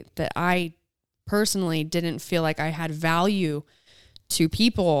athlete that I personally didn't feel like I had value to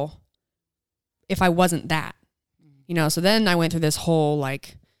people if I wasn't that, so then I went through this whole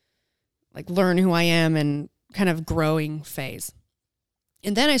like learn who I am and kind of growing phase.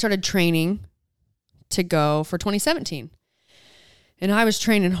 And then I started training to go for 2017. And I was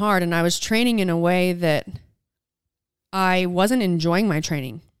training hard, and I was training in a way that I wasn't enjoying my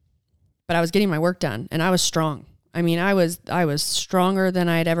training, but I was getting my work done, and I was strong. I mean, I was stronger than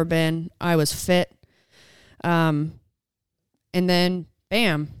I had ever been. I was fit. And then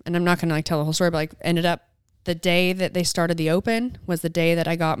bam, and I'm not going to like tell the whole story, but like ended up the day that they started the open was the day that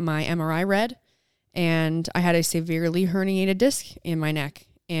I got my MRI read, and I had a severely herniated disc in my neck.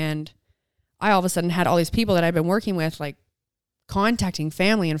 And I all of a sudden had all these people that I've been working with, like contacting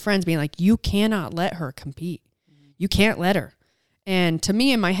family and friends being like, you cannot let her compete. You can't let her. And to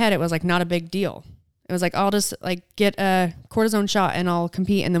me in my head, it was like not a big deal. It was like, I'll just like get a cortisone shot and I'll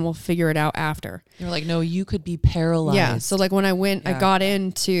compete and then we'll figure it out after. You're like, no, you could be paralyzed. Yeah. So like when I went, I got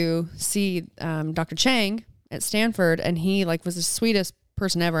in to see Dr. Chang at Stanford, and he like was the sweetest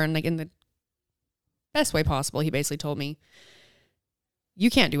person ever. And like in the best way possible, he basically told me, you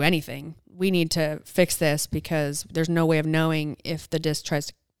can't do anything. We need to fix this because there's no way of knowing if the disc tries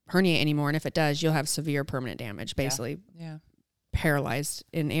to herniate anymore. And if it does, you'll have severe permanent damage, basically paralyzed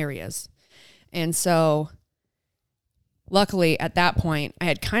in areas. And so luckily at that point, I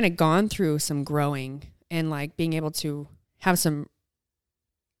had kind of gone through some growing and like being able to have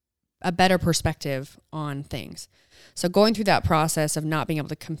a better perspective on things. So going through that process of not being able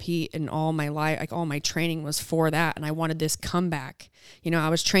to compete in all my life, like all my training was for that. And I wanted this comeback. You know, I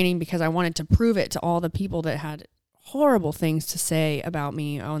was training because I wanted to prove it to all the people that had horrible things to say about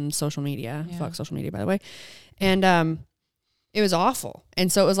me on social media. Yeah. Fuck social media, by the way. And it was awful.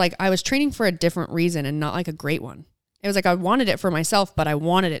 And so it was like I was training for a different reason and not like a great one. It was like I wanted it for myself, but I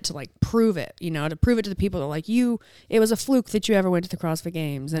wanted it to like prove it, you know, to prove it to the people that like it was a fluke that you ever went to the CrossFit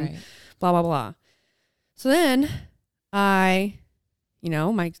Games and blah, blah, blah. So then my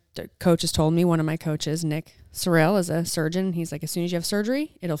coaches told me, one of my coaches, Nick Sorrell, is a surgeon. He's like, as soon as you have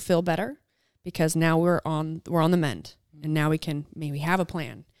surgery, it'll feel better because now we're on the mend and now we can maybe have a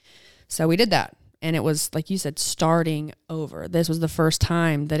plan. So we did that. And it was, like you said, starting over. This was the first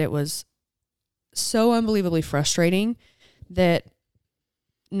time that it was so unbelievably frustrating that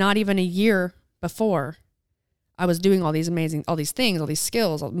not even a year before I was doing all these things, all these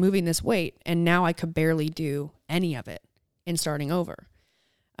skills, moving this weight, and now I could barely do any of it in starting over.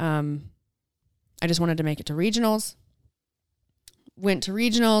 I just wanted to make it to regionals. Went to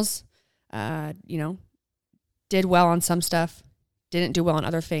regionals, did well on some stuff, didn't do well on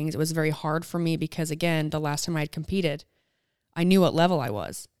other things. It was very hard for me because, again, the last time I had competed, I knew what level I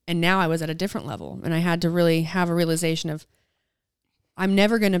was. And now I was at a different level. And I had to really have a realization of, I'm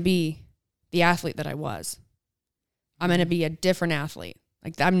never going to be the athlete that I was. I'm going to be a different athlete.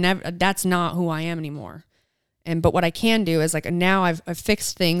 Like that's not who I am anymore. But what I can do is like, now I've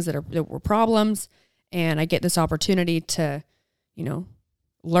fixed things that were problems, and I get this opportunity to,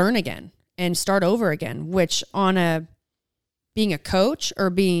 learn again and start over again, which on being a coach or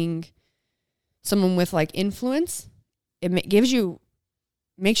being someone with like influence, it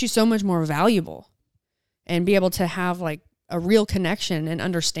makes you so much more valuable and be able to have like a real connection and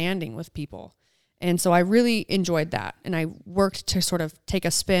understanding with people. And so I really enjoyed that. And I worked to sort of take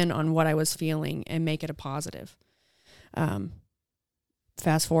a spin on what I was feeling and make it a positive.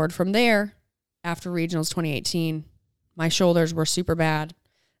 Fast forward from there, after regionals 2018, my shoulders were super bad.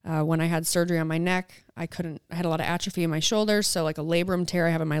 When I had surgery on my neck, I had a lot of atrophy in my shoulders. So like a labrum tear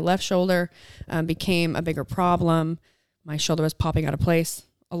I have in my left shoulder became a bigger problem. My shoulder was popping out of place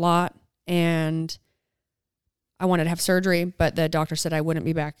a lot. And I wanted to have surgery, but the doctor said I wouldn't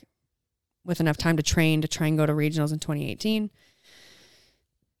be back with enough time to try and go to regionals in 2018.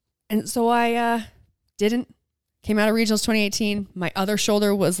 And so I came out of regionals 2018. My other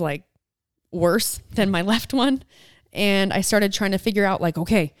shoulder was like worse than my left one. And I started trying to figure out like,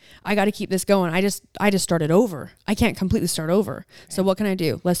 okay, I got to keep this going. I just started over. I can't completely start over. Okay. So what can I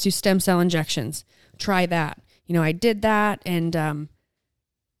do? Let's do stem cell injections. Try that. I did that. And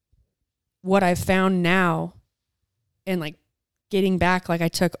what I've found now, and like getting back, like I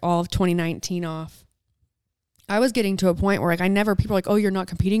took all of 2019 off. I was getting to a point where like people are like, oh, you're not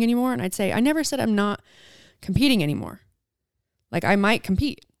competing anymore. And I'd say, I never said I'm not competing anymore. Like I might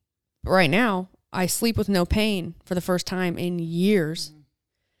compete. But right now, I sleep with no pain for the first time in years.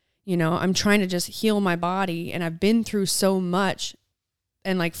 Mm-hmm. I'm trying to just heal my body, and I've been through so much.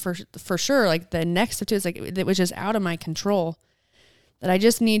 And like for sure, like the next step too is like it was just out of my control, that I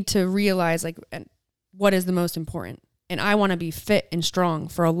just need to realize like what is the most important. And I want to be fit and strong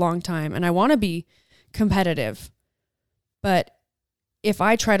for a long time, and I want to be competitive. But if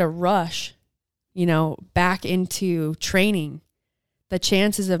I try to rush, back into training, the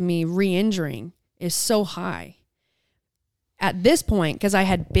chances of me re-injuring is so high. at this point, because I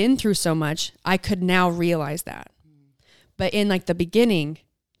had been through so much, I could now realize that. But in like the beginning,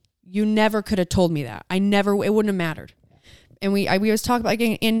 you never could have told me that. It wouldn't have mattered. And we always talk about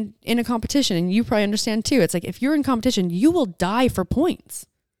getting in a competition, and you probably understand too. It's like, if you're in competition, you will die for points.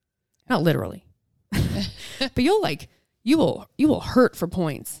 Not literally, but you will hurt for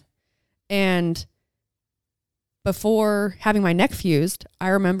points. And before having my neck fused, I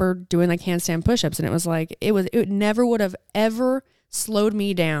remember doing like handstand push-ups, and it was like, it never would have ever slowed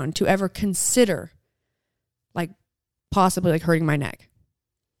me down to ever consider like possibly like hurting my neck.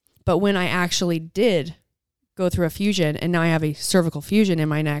 But when I actually did go through a fusion, and now I have a cervical fusion in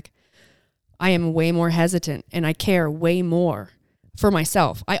my neck, I am way more hesitant, and I care way more for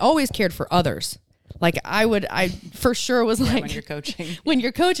myself. I always cared for others. Like I for sure was like, when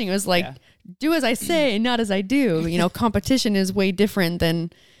you're coaching, it was like, do as I say, not as I do. You know, competition is way different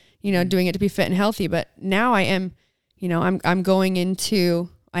than, you know, doing it to be fit and healthy. But now I am, you know, I'm going into,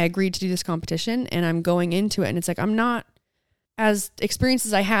 I agreed to do this competition, and I'm going into it. And it's like, I'm not as experienced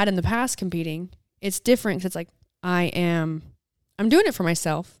as I had in the past competing. It's different, because it's like, I'm doing it for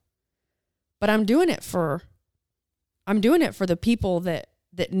myself, but I'm doing it for the people that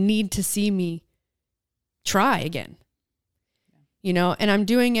need to see me try again, you know, and I'm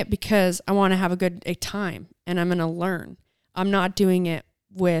doing it because I want to have a time, and I'm going to learn. I'm not doing it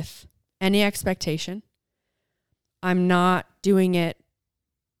with any expectation. I'm not doing it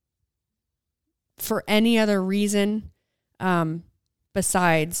for any other reason,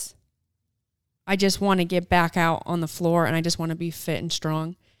 besides I just want to get back out on the floor, and I just want to be fit and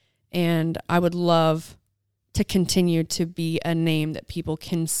strong. And I would love to continue to be a name that people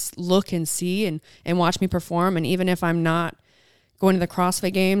can look and see and watch me perform. And even if I'm not going to the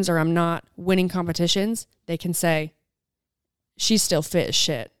CrossFit games, or I'm not winning competitions, they can say, she's still fit as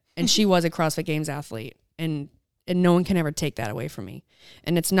shit, and she was a CrossFit Games athlete, and no one can ever take that away from me.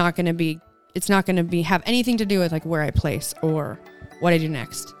 And it's not going to have anything to do with like where I place or what I do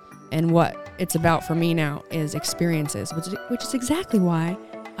next. And what it's about for me now is experiences, which is exactly why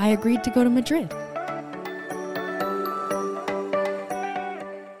I agreed to go to Madrid.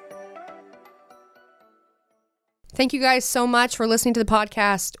 Thank you guys so much for listening to the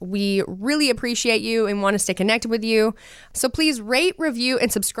podcast. We really appreciate you and want to stay connected with you. So please rate, review, and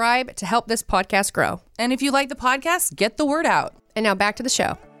subscribe to help this podcast grow. And if you like the podcast, get the word out. And now back to the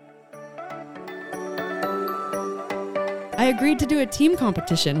show. I agreed to do a team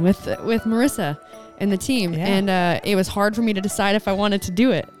competition with Merissa and the team. Yeah. And it was hard for me to decide if I wanted to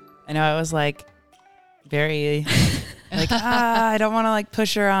do it. I know, I was like very like, I don't want to like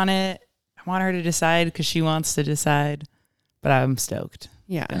push her on it. I want her to decide because she wants to decide, but I'm stoked.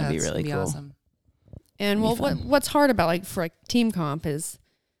 Yeah. It's going to be really cool. Awesome. And well, what's hard about like for like team comp is,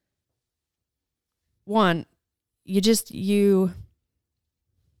 one, you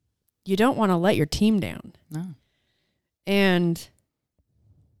don't want to let your team down. No. And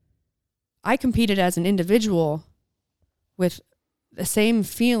I competed as an individual with the same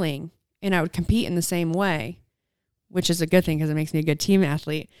feeling, and I would compete in the same way, which is a good thing because it makes me a good team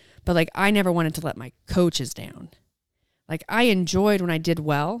athlete. But like, I never wanted to let my coaches down. Like, I enjoyed when I did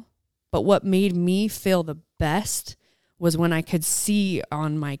well, but what made me feel the best was when I could see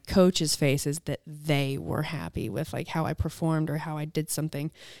on my coaches' faces that they were happy with like how I performed or how I did something.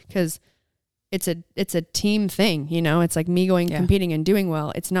 Because it's a team thing, you know, it's like me going competing and doing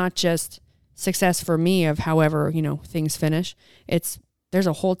well. It's not just success for me of however, you know, things finish. There's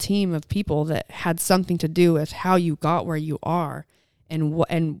a whole team of people that had something to do with how you got where you are,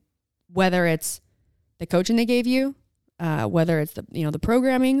 and whether it's the coaching they gave you, whether it's the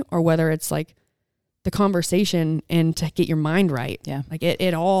programming, or whether it's like the conversation and to get your mind right. Yeah. Like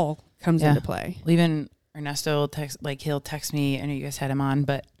it all comes into play. Well, even Ernesto he'll text me. I know you guys had him on,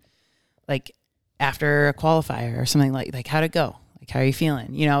 but like after a qualifier or something, like how'd it go? Like, how are you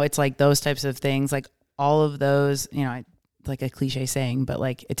feeling? You know, it's like those types of things, like all of those, you know, like a cliche saying, but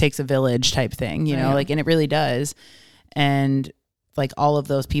like it takes a village type thing, you know, like, and it really does. And like all of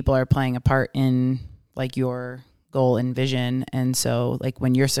those people are playing a part in like your goal and vision. And so like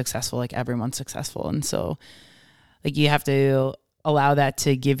when you're successful, like everyone's successful. And so like you have to allow that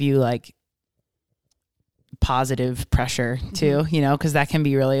to give you like positive pressure too, you know, because that can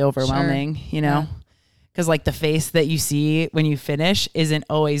be really overwhelming, you know, because like the face that you see when you finish isn't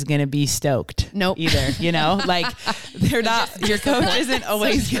always going to be stoked either, you know, like they're not, your coach isn't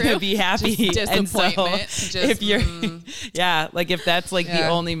always going to be happy. And so if you're, like if that's like the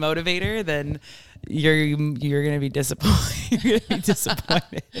only motivator, then you're going to be disappointed. You're going to be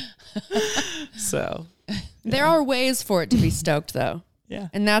disappointed. So there are ways for it to be stoked though. Yeah.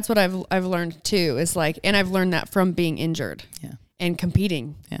 And that's what I've learned too, is like, and I've learned that from being injured and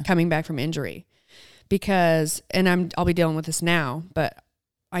competing, coming back from injury, because, and I'll be dealing with this now, but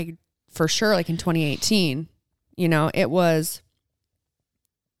I, for sure, like in 2018, you know, it was,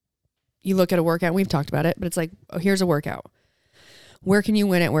 you look at a workout, we've talked about it, but it's like, oh, here's a workout. Where can you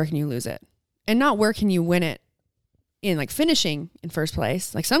win it? Where can you lose it? And not where can you win it in like finishing in first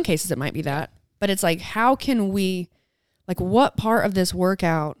place. Like some cases it might be that, but it's like, how can we, like what part of this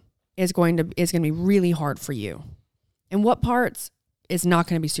workout is going to be really hard for you? And what parts is not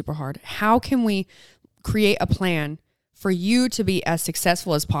going to be super hard? How can we create a plan for you to be as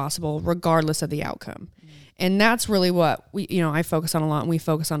successful as possible, regardless of the outcome? And that's really what we, you know, I focus on a lot and we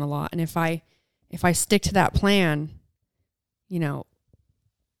focus on a lot. And if I stick to that plan, you know,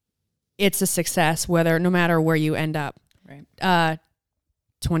 it's a success, no matter where you end up. Right.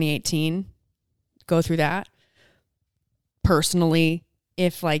 2018, go through that. Personally,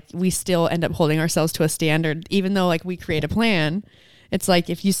 if like we still end up holding ourselves to a standard, even though like we create a plan, it's like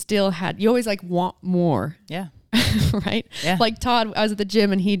if you still you always like want more. Yeah. Right? Yeah. Like Todd, I was at the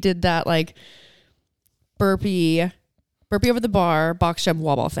gym and he did that like burpee over the bar, box jump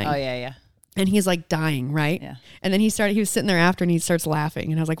wall ball thing. Oh yeah, yeah. And he's like dying, right? Yeah. And then he was sitting there after and he starts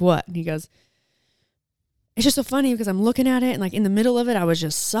laughing. And I was like, what? And he goes, it's just so funny because I'm looking at it and like in the middle of it, I was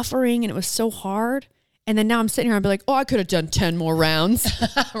just suffering and it was so hard. And then now I'm sitting here and I'd be like, oh, I could have done 10 more rounds.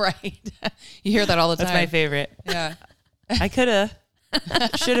 Right. You hear that all the time. That's my favorite. Yeah. I should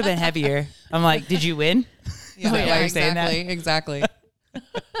have been heavier. I'm like, did you win? Yeah, Wait, why are you saying that? Exactly.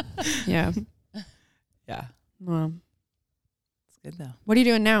 Yeah. Yeah. Well, It's good though. what are you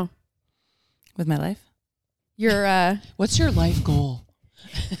doing now? With my life? You're, What's your life goal?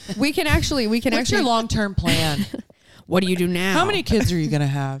 we can What's your actually, long-term plan? what do you do now? How many kids are you going to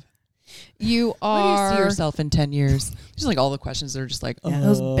have? You Where do are, you see yourself in 10 years? Just like all the questions that are just like, oh,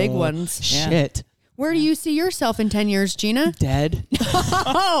 those big ones. shit. Where do you see yourself in 10 years, Gina? Dead.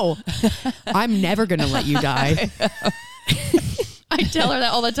 Oh, I'm never going to let you die. I tell her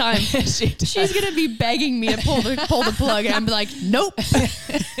that all the time. She's going to be begging me to pull the plug. And I'm like, nope,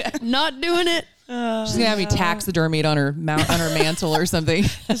 not doing it. She's going to have me taxidermied on her mantle or something.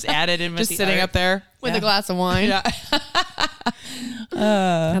 Just added in with Just the sitting art. up there. With a glass of wine. Yeah.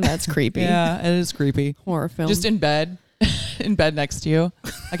 And that's creepy. Yeah, it is creepy. Horror film. Just in bed next to you.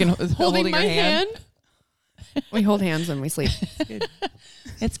 I can holding my your hand. We hold hands when we sleep.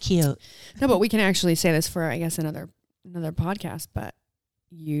 It's cute. No, but we can actually say this for, I guess, another podcast, but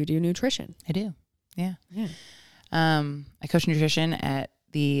you do nutrition. I do. Yeah. Yeah. I coach nutrition at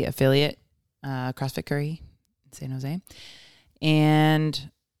the affiliate CrossFit Currahee in San Jose.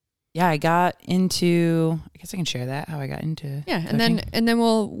 And yeah, I got into, I guess I can share that, how I got into Yeah. coaching. And then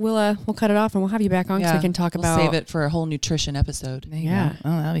we'll cut it off and we'll have you back on so we can talk about. Save it for a whole nutrition episode. There you Yeah. go.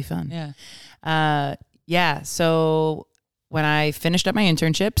 Oh, that'll be fun. Yeah. Yeah. So when I finished up my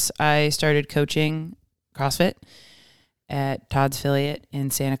internships, I started coaching CrossFit at Todd's affiliate in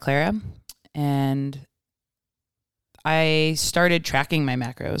Santa Clara. And I started tracking my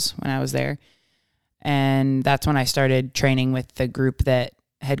macros when I was there. And that's when I started training with the group that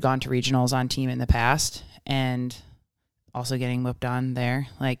had gone to regionals on team in the past and also getting whipped on there.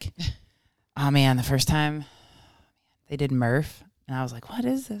 Like, oh man, the first time they did Murph and I was like, what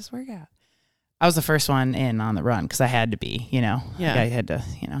is this workout? I was the first one in on the run because I had to be, Yeah. Like I had to,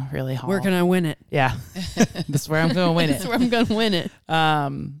 really haul. Where can I win it? Yeah. This is where I'm going to win it. That's where I'm going to win it.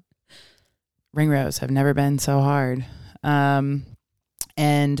 Ring rows have never been so hard. And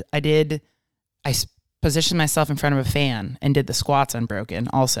I positioned myself in front of a fan and did the squats unbroken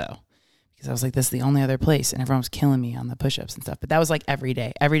also because I was like, this is the only other place. And everyone was killing me on the push-ups and stuff. But that was like every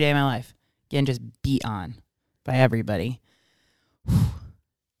day of my life, getting just beat on by everybody.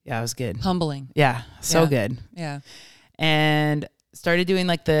 Yeah, it was good. Humbling. Yeah, so Yeah. good. Yeah. And started doing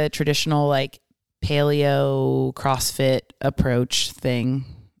like the traditional like paleo CrossFit approach thing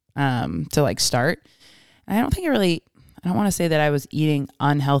to like start. And I don't want to say that I was eating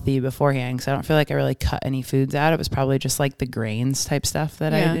unhealthy beforehand because I don't feel like I really cut any foods out. It was probably just like the grains type stuff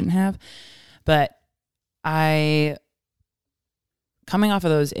that I didn't have. But coming off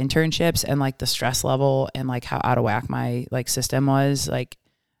of those internships and like the stress level and like how out of whack my like system was, like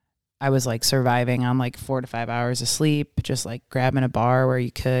I was like surviving on like 4 to 5 hours of sleep, just like grabbing a bar where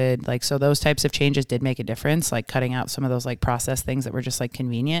you could, like, so those types of changes did make a difference, like cutting out some of those like processed things that were just like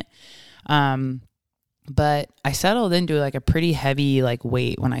convenient. But I settled into like a pretty heavy like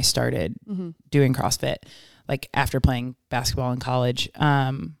weight when I started doing CrossFit, like after playing basketball in college.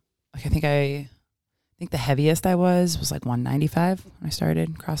 Like I think the heaviest I was like 195 when I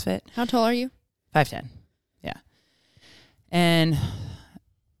started CrossFit. How tall are you? 5'10". Yeah. And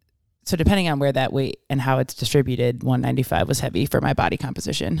so depending on where that weight and how it's distributed, 195 was heavy for my body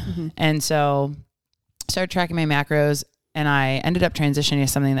composition. And so started tracking my macros, and I ended up transitioning to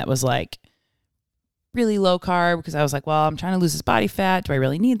something that was like really low carb, because I was like, well, I'm trying to lose this body fat. Do I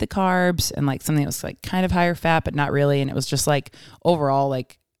really need the carbs? And like something that was like kind of higher fat, but not really. And it was just like overall,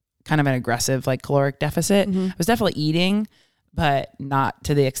 like kind of an aggressive, like caloric deficit. I was definitely eating, but not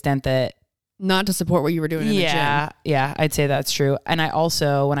to the extent that, not to support what you were doing in the gym. Yeah, I'd say that's true. And I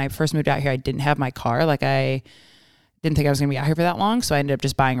also, when I first moved out here, I didn't have my car. Like I didn't think I was going to be out here for that long. So I ended up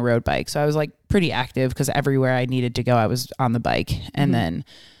just buying a road bike. So I was like pretty active, because everywhere I needed to go, I was on the bike. And then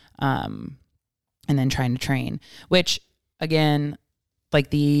trying to train, which again,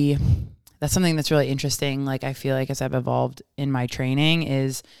 like that's something that's really interesting. Like I feel like as I've evolved in my training,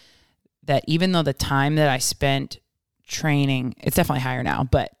 is that even though the time that I spent training, it's definitely higher now,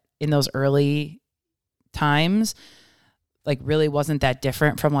 but in those early times, like really wasn't that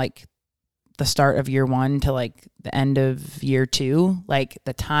different from like the start of year 1 to like the end of year 2. Like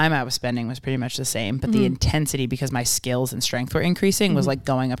the time I was spending was pretty much the same, but the intensity, because my skills and strength were increasing, was like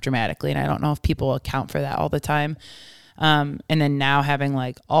going up dramatically. And I don't know if people account for that all the time. And then now having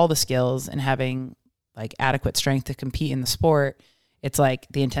like all the skills and having like adequate strength to compete in the sport, it's like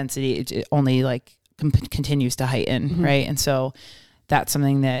the intensity, it only like continues to heighten. Right. And so that's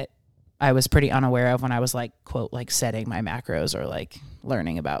something that I was pretty unaware of when I was like, quote, like setting my macros or like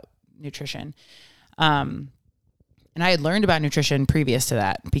learning about nutrition. And I had learned about nutrition previous to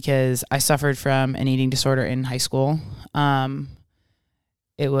that, because I suffered from an eating disorder in high school.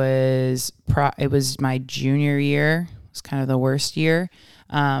 It was my junior year. It was kind of the worst year.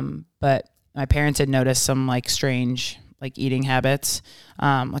 But my parents had noticed some like strange like eating habits,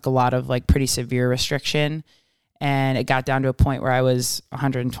 like a lot of like pretty severe restriction. And it got down to a point where I was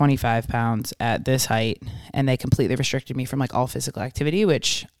 125 pounds at this height, and they completely restricted me from like all physical activity,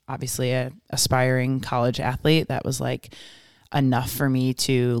 which obviously an aspiring college athlete, that was like enough for me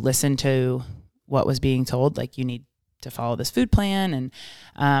to listen to what was being told. Like, you need to follow this food plan.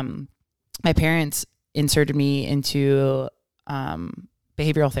 And my parents inserted me into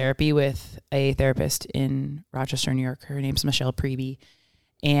behavioral therapy with a therapist in Rochester, New York. Her name's Michelle Preby.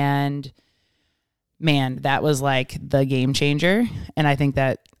 And man, that was like the game changer. And I think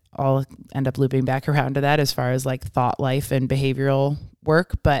that I'll end up looping back around to that as far as like thought life and behavioral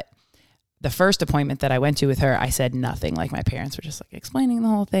work. But the first appointment that I went to with her, I said nothing. Like, my parents were just like explaining the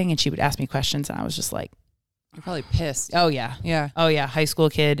whole thing, and she would ask me questions, and I was just like, you're probably pissed. oh yeah. Yeah. Oh yeah. High school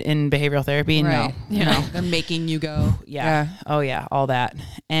kid in behavioral therapy. Right. No, Yeah. They're making you go. Yeah. Oh yeah. All that.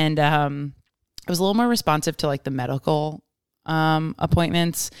 And, I was a little more responsive to like the medical,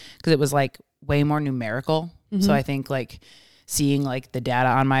 appointments, because it was like way more numerical. So I think like seeing like the data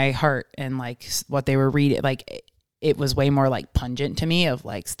on my heart and like what they were reading, like it was way more like pungent to me of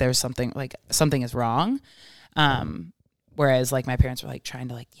like, there's something is wrong. Whereas like my parents were like trying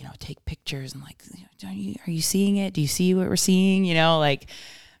to like, take pictures and like, are you seeing it? Do you see what we're seeing? Like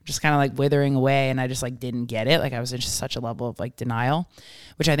just kind of like withering away. And I just like didn't get it. Like I was in just such a level of like denial,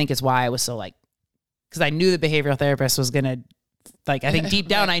 which I think is why I was so like, because I knew the behavioral therapist was going to, like, I think deep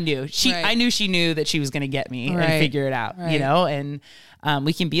down I knew I knew she knew that she was going to get me and figure it out, and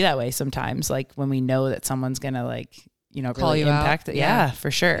we can be that way sometimes. Like when we know that someone's going to like, call really you impact out. it. Yeah, for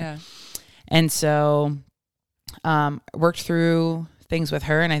sure. Yeah. And so, worked through things with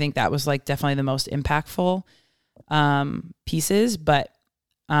her. And I think that was like definitely the most impactful, pieces, but,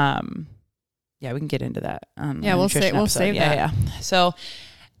 yeah, we can get into that. We'll save that. Yeah. So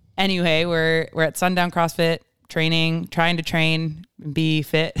anyway, we're at Sundown CrossFit, trying to train, be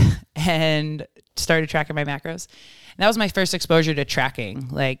fit, and started tracking my macros. And that was my first exposure to tracking.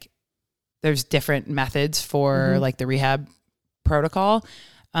 Like, there's different methods for like the rehab protocol.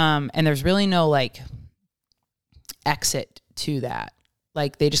 And there's really no like exit to that.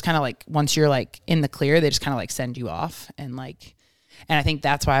 Like, they just kind of like, once you're like in the clear, they just kind of like send you off. And I think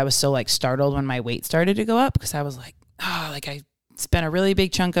that's why I was so like startled when my weight started to go up, because I was like, like I spent a really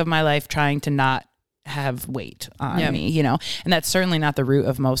big chunk of my life trying to not have weight on me, and that's certainly not the root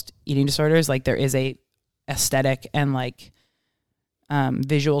of most eating disorders. Like, there is a aesthetic and like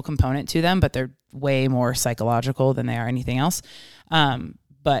visual component to them, but they're way more psychological than they are anything else.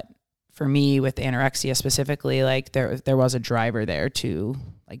 But for me with anorexia specifically, like there was a driver there to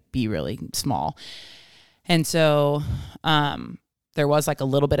like be really small. And so there was like a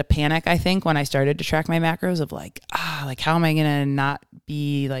little bit of panic, I think, when I started to track my macros of like, how am I going to not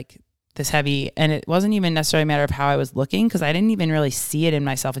be like this heavy? And it wasn't even necessarily a matter of how I was looking, because I didn't even really see it in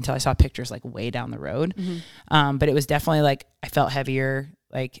myself until I saw pictures like way down the road. But it was definitely like I felt heavier.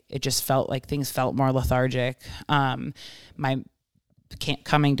 Like, it just felt like things felt more lethargic. My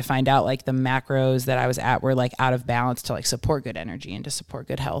coming to find out like the macros that I was at were like out of balance to like support good energy and to support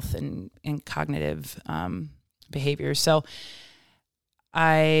good health and cognitive behaviors. So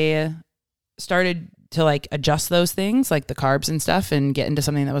I started to like adjust those things, like the carbs and stuff, and get into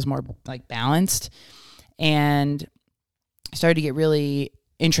something that was more like balanced. And I started to get really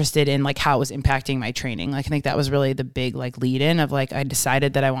interested in like how it was impacting my training. Like I think that was really the big like lead in of like, I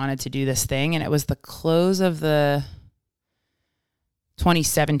decided that I wanted to do this thing, and it was the close of the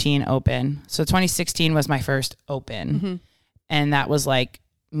 2017 Open. So 2016 was my first Open. And that was like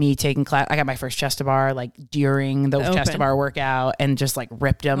me taking class. I got my first chest to bar like during the chest to bar workout and just like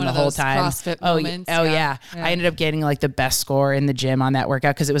ripped them the whole time. CrossFit moments. Yeah. I ended up getting like the best score in the gym on that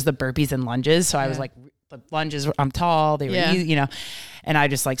workout because it was the burpees and lunges. So I was like, the lunges, I'm tall, they were easy, you know, and I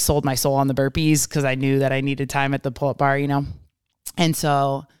just like sold my soul on the burpees because I knew that I needed time at the pull-up bar, you know. And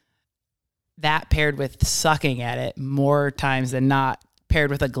so that paired with sucking at it more times than not,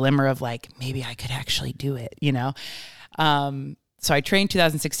 paired with a glimmer of like, maybe I could actually do it, you know? So I trained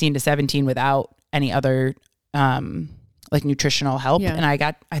 2016 to 17 without any other, like nutritional help. And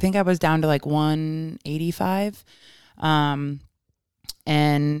I think I was down to like 185. And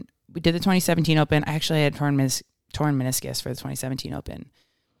we did the 2017 Open. I actually had torn meniscus for the 2017 Open.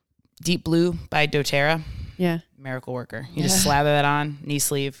 Deep Blue by doTERRA. Yeah. Miracle worker. You just slather that on, knee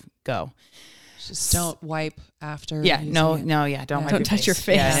sleeve, go. Just don't wipe after. Yeah. No. Yeah. Don't touch your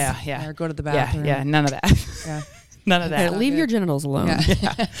face. Yeah. Or go to the bathroom. Yeah. None of that. Yeah. None of that. Okay, leave your genitals alone.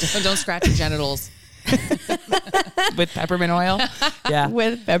 Yeah. Don't scratch your genitals. With peppermint oil. Yeah.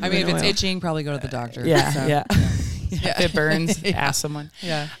 With peppermint I mean, if it's oil. itching, probably go to the doctor. Yeah. So, Yeah. If it burns, ask someone.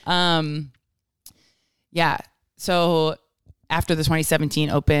 Yeah. Yeah. So after the 2017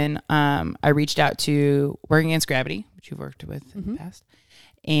 Open, I reached out to Working Against Gravity, which you've worked with in the past,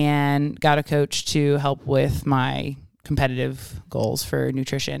 and got a coach to help with my competitive goals for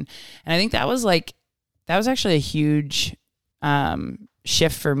nutrition. And I think that was actually a huge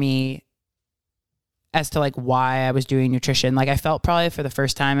shift for me as to like why I was doing nutrition. Like I felt probably for the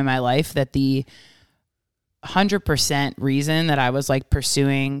first time in my life that the 100% reason that I was like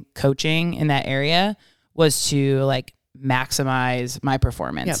pursuing coaching in that area was to like maximize my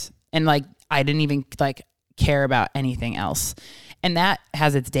performance. And like, I didn't even like care about anything else. And that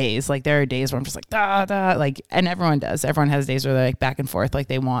has its days. Like there are days where I'm just like, like, and everyone does. Everyone has days where they're like back and forth. Like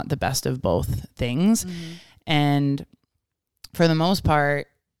they want the best of both things. And for the most part,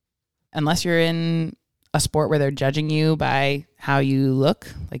 unless you're in a sport where they're judging you by how you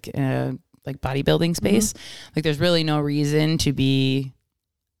look, like in a like bodybuilding space, like there's really no reason to be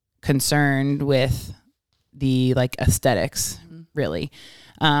concerned with the like aesthetics really,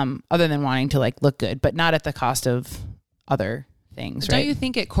 other than wanting to like look good, but not at the cost of other things. Don't right? you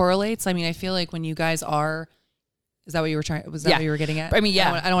think it correlates? I mean, I feel like when you guys are, is that what you were trying? Was that what you were getting at? I mean,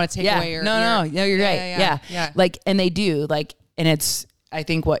 yeah. I don't want to take away your. No, you're right. Yeah. Like, and they do like, and it's, I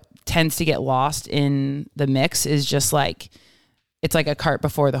think what tends to get lost in the mix is just like, it's like a cart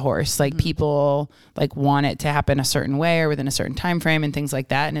before the horse. Like people like want it to happen a certain way or within a certain time frame and things like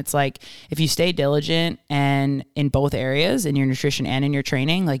that. And it's like, if you stay diligent and in both areas, in your nutrition and in your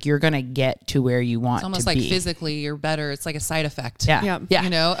training, like you're going to get to where you want to be. It's almost like physically you're better. It's like a side effect. Yeah. You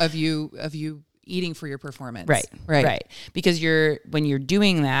know, of you eating for your performance. Right. Because when you're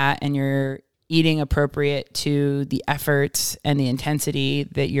doing that and you're eating appropriate to the efforts and the intensity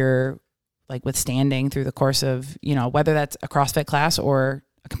that you're like withstanding through the course of, you know, whether that's a CrossFit class or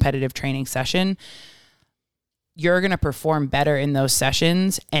a competitive training session, you're going to perform better in those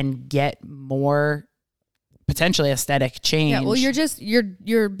sessions and get more potentially aesthetic change. Yeah, well,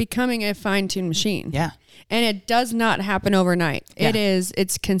 you're becoming a fine-tuned machine. Yeah. And it does not happen overnight. Yeah.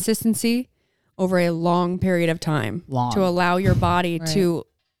 It's consistency over a long period of time to allow your body to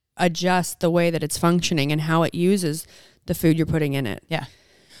adjust the way that it's functioning and how it uses the food you're putting in it. Yeah.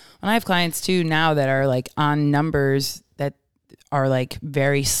 And I have clients too now that are like on numbers that are like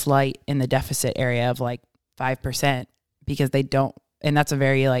very slight in the deficit area of like 5% because they don't, and that's a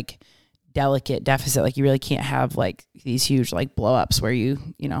very like delicate deficit. Like you really can't have like these huge like blow ups where you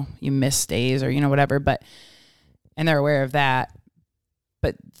miss days or, whatever, and they're aware of that,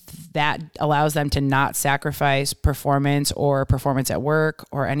 but that allows them to not sacrifice performance or performance at work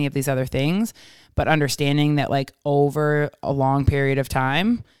or any of these other things, but understanding that like over a long period of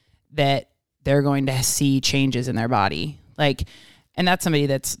time, that they're going to see changes in their body. Like, and that's somebody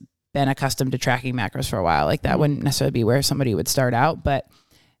that's been accustomed to tracking macros for a while. Like that wouldn't necessarily be where somebody would start out, but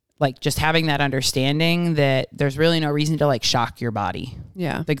like just having that understanding that there's really no reason to like shock your body.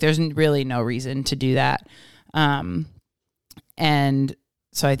 Yeah. Like there's really no reason to do that. And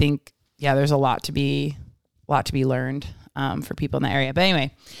so I think, there's a lot to be learned. for people in the area. But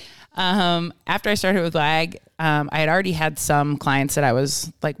anyway, after I started with WAG, I had already had some clients that I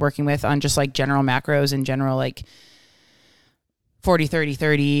was like working with on just like general macros and general like 40, 30,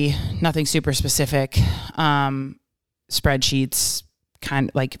 30, nothing super specific. Spreadsheets, kind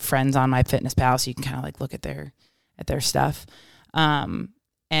of like friends on MyFitnessPal, so you can kind of like look at their stuff. And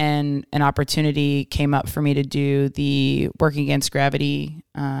an opportunity came up for me to do the Working Against Gravity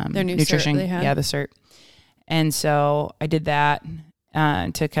Their new nutrition, cert they had. yeah, the cert. And so I did that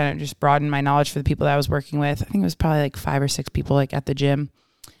to kind of just broaden my knowledge for the people that I was working with. I think it was probably like 5 or 6 people like at the gym,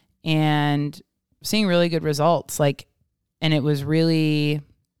 and seeing really good results. Like, and it was really,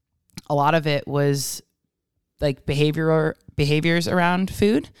 a lot of it was like behaviors around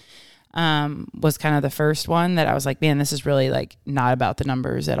food. Was kind of the first one that I was like, man, this is really like not about the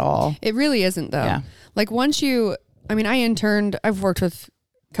numbers at all. It really isn't though. Yeah. Like I've worked with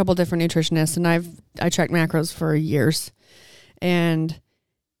a couple different nutritionists, and I tracked macros for years. And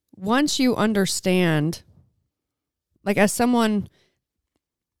once you understand, like as someone,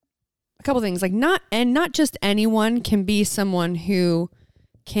 a couple things, like not just anyone can be someone who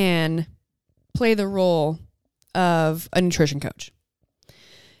can play the role of a nutrition coach.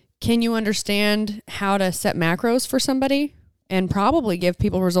 Can you understand how to set macros for somebody and probably give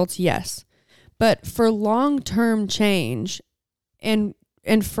people results? Yes. But for long-term change and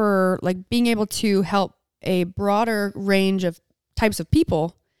for like being able to help a broader range of types of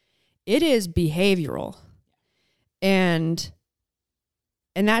people, it is behavioral. And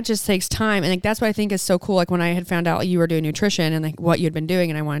that just takes time. And like, that's what I think is so cool. Like when I had found out you were doing nutrition and like what you'd been doing,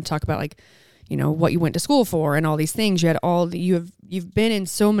 and I wanted to talk about like, you know, what you went to school for and all these things. You've been in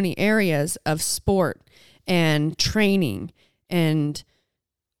so many areas of sport and training and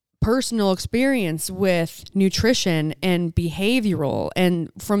personal experience with nutrition and behavioral.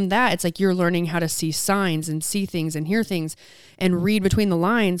 And from that, it's like you're learning how to see signs and see things and hear things and read between the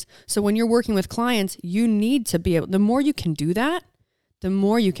lines. So when you're working with clients, you need to be able, the more you can do that, the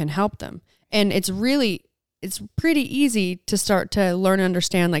more you can help them. And it's pretty easy to start to learn and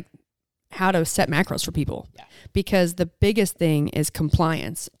understand like how to set macros for people, because the biggest thing is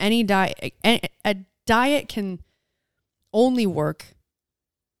compliance. A diet can only work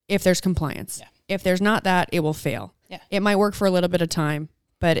if there's compliance. Yeah. If there's not that, it will fail. Yeah. It might work for a little bit of time,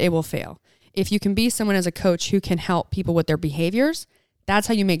 but it will fail. If you can be someone as a coach who can help people with their behaviors, that's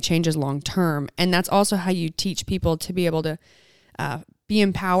how you make changes long term. And that's also how you teach people to be able to be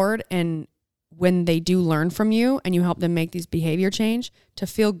empowered, and when they do learn from you and you help them make these behavior change, to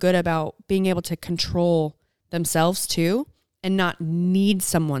feel good about being able to control themselves too and not need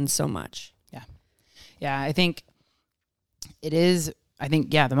someone so much. Yeah. Yeah. I think it is,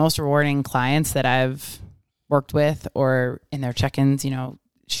 the most rewarding clients that I've worked with or in their check-ins, you know,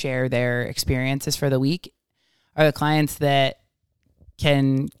 share their experiences for the week are the clients that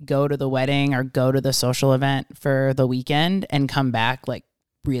can go to the wedding or go to the social event for the weekend and come back like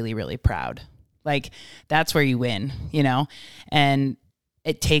really, really proud. Like that's where you win, you know, and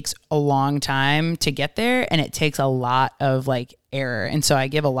it takes a long time to get there, and it takes a lot of like error. And so I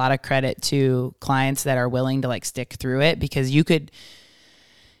give a lot of credit to clients that are willing to like stick through it, because you could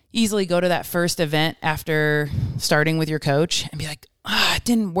easily go to that first event after starting with your coach and be like, it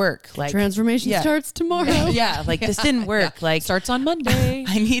didn't work. Like transformation starts tomorrow. Like this didn't work. Like starts on Monday.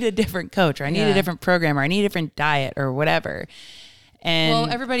 I need a different coach, or I need a different program, or I need a different diet or whatever. And well,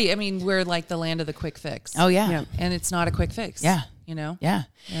 everybody, I mean, we're like the land of the quick fix. Oh yeah. And it's not a quick fix. Yeah. You know? Yeah.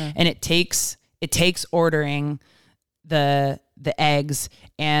 And it takes ordering the eggs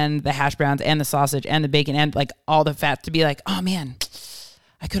and the hash browns and the sausage and the bacon and like all the fat to be like, oh man,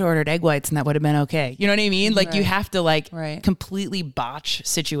 I could have ordered egg whites and that would have been okay. You know what I mean? Like you have to like completely botch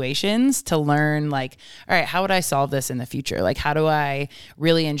situations to learn like, all right, how would I solve this in the future? Like, how do I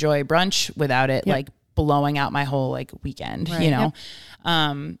really enjoy brunch without it like blowing out my whole like weekend, you know?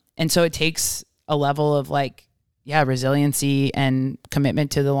 And so it takes a level of like, resiliency and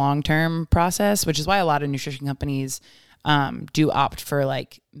commitment to the long-term process, which is why a lot of nutrition companies do opt for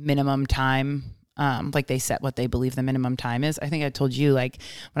like minimum time. Like they set what they believe the minimum time is. I think I told you, like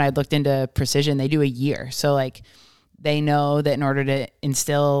when I looked into Precision, they do a year. So like they know that in order to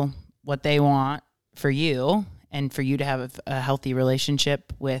instill what they want for you and for you to have a healthy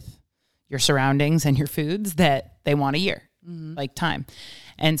relationship with your surroundings and your foods, that they want a year, like time.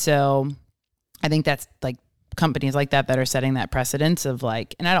 And so I think that's like companies like that are setting that precedence of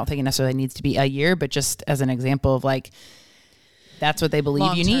like, and I don't think it necessarily needs to be a year, but just as an example of like, that's what they believe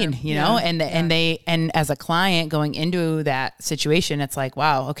long-term. You need, you know, and as a client going into that situation, it's like,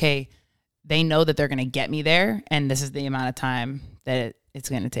 wow, okay, they know that they're going to get me there. And this is the amount of time that it's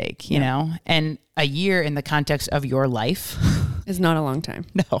going to take, you know, and a year in the context of your life is not a long time.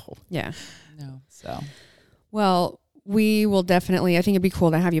 No. Yeah. No. So, well, we will definitely, I think it'd be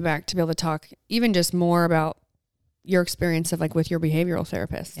cool to have you back to be able to talk even just more about your experience of like with your behavioral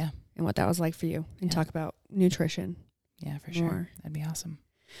therapist. Yeah. And what that was like for you and talk about nutrition. Yeah, for sure. That'd be awesome.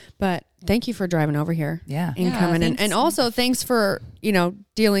 But thank you for driving over here. Yeah. And coming in. And also thanks for, you know,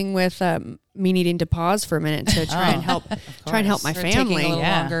 dealing with me needing to pause for a minute to try and help my For family. taking a little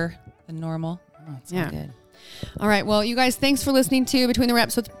longer than normal. Oh, it's all good. All right. Well, you guys, thanks for listening to Between the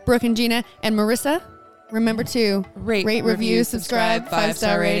Reps with Brooke and Gina and Marissa. Remember to rate, review, subscribe,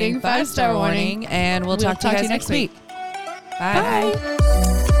 5-star rating, 5-star warning. And we'll talk to you guys next week. Bye.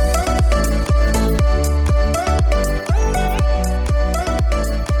 Bye.